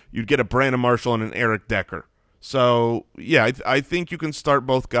day you'd get a Brandon Marshall and an Eric Decker. So, yeah, I think you can start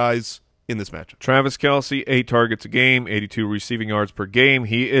both guys in this matchup. Travis Kelce, 8 targets a game, 82 receiving yards per game.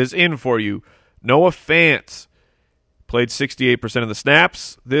 He is in for you. Noah Fant played 68% of the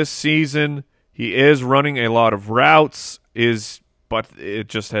snaps this season. He is running a lot of routes, but it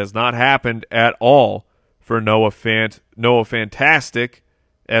just has not happened at all for Noah Fant. Noah Fantastic,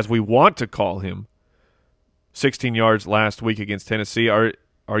 as we want to call him. 16 yards last week against Tennessee. Are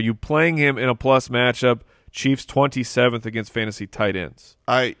you playing him in a plus matchup? Chiefs 27th against fantasy tight ends.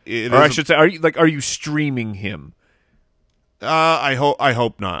 I should say, are you streaming him? I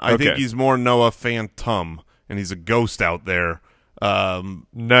hope not. I think he's more Noah Phantom, and he's a ghost out there.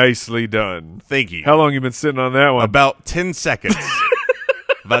 Nicely done. Thank you. How long you been sitting on that one? About 10 seconds.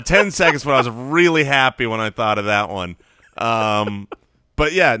 About 10 seconds when I was really happy when I thought of that one.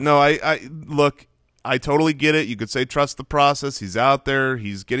 But yeah, no, I look, I totally get it. You could say trust the process. He's out there.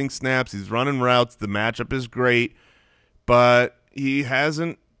 He's getting snaps. He's running routes. The matchup is great. But he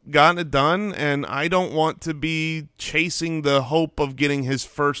hasn't gotten it done, and I don't want to be chasing the hope of getting his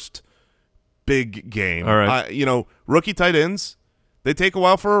first big game. All right. Rookie tight ends, they take a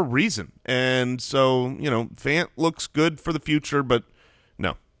while for a reason. And so, Fant looks good for the future, but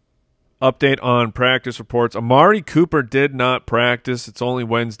no. Update on practice reports. Amari Cooper did not practice. It's only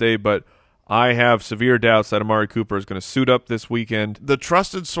Wednesday, but I have severe doubts that Amari Cooper is going to suit up this weekend. The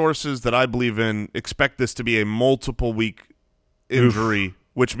trusted sources that I believe in expect this to be a multiple-week injury,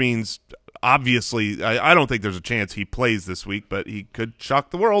 which means obviously I don't think there's a chance he plays this week, but he could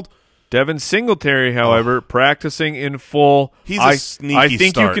shock the world. Devin Singletary, however, practicing in full. He's a sneaky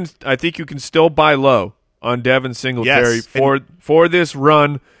start. I think you can still buy low on Devin Singletary for this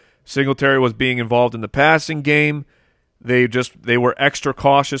run. Singletary was being involved in the passing game. They were extra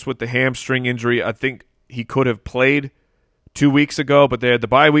cautious with the hamstring injury. I think he could have played 2 weeks ago, but they had the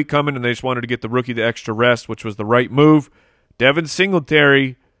bye week coming, and they just wanted to get the rookie the extra rest, which was the right move. Devin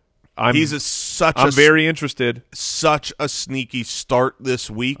Singletary, I'm I'm very interested. Such a sneaky start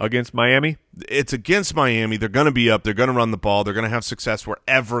this week Against Miami? It's against Miami. They're going to be up. They're going to run the ball. They're going to have success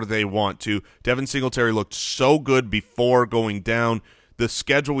wherever they want to. Devin Singletary looked so good before going down. The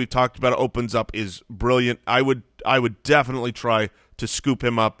schedule we've talked about opens up is brilliant. I would definitely try to scoop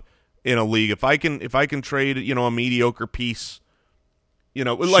him up in a league. If I can trade, a mediocre piece,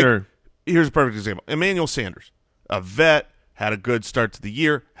 Sure. Here's a perfect example. Emmanuel Sanders, a vet, had a good start to the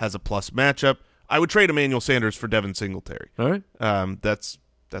year, has a plus matchup. I would trade Emmanuel Sanders for Devin Singletary. All right. That's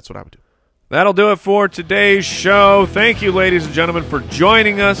what I would do. That'll do it for today's show. Thank you, ladies and gentlemen, for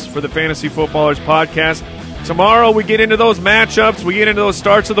joining us for the Fantasy Footballers Podcast. Tomorrow we get into those matchups. We get into those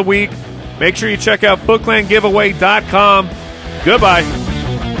starts of the week. Make sure you check out FootClanGiveaway.com. Goodbye.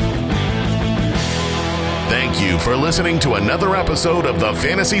 Thank you for listening to another episode of the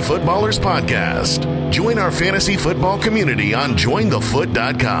Fantasy Footballers Podcast. Join our fantasy football community on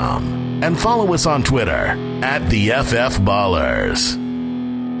jointhefoot.com and follow us on Twitter @TheFFBallers.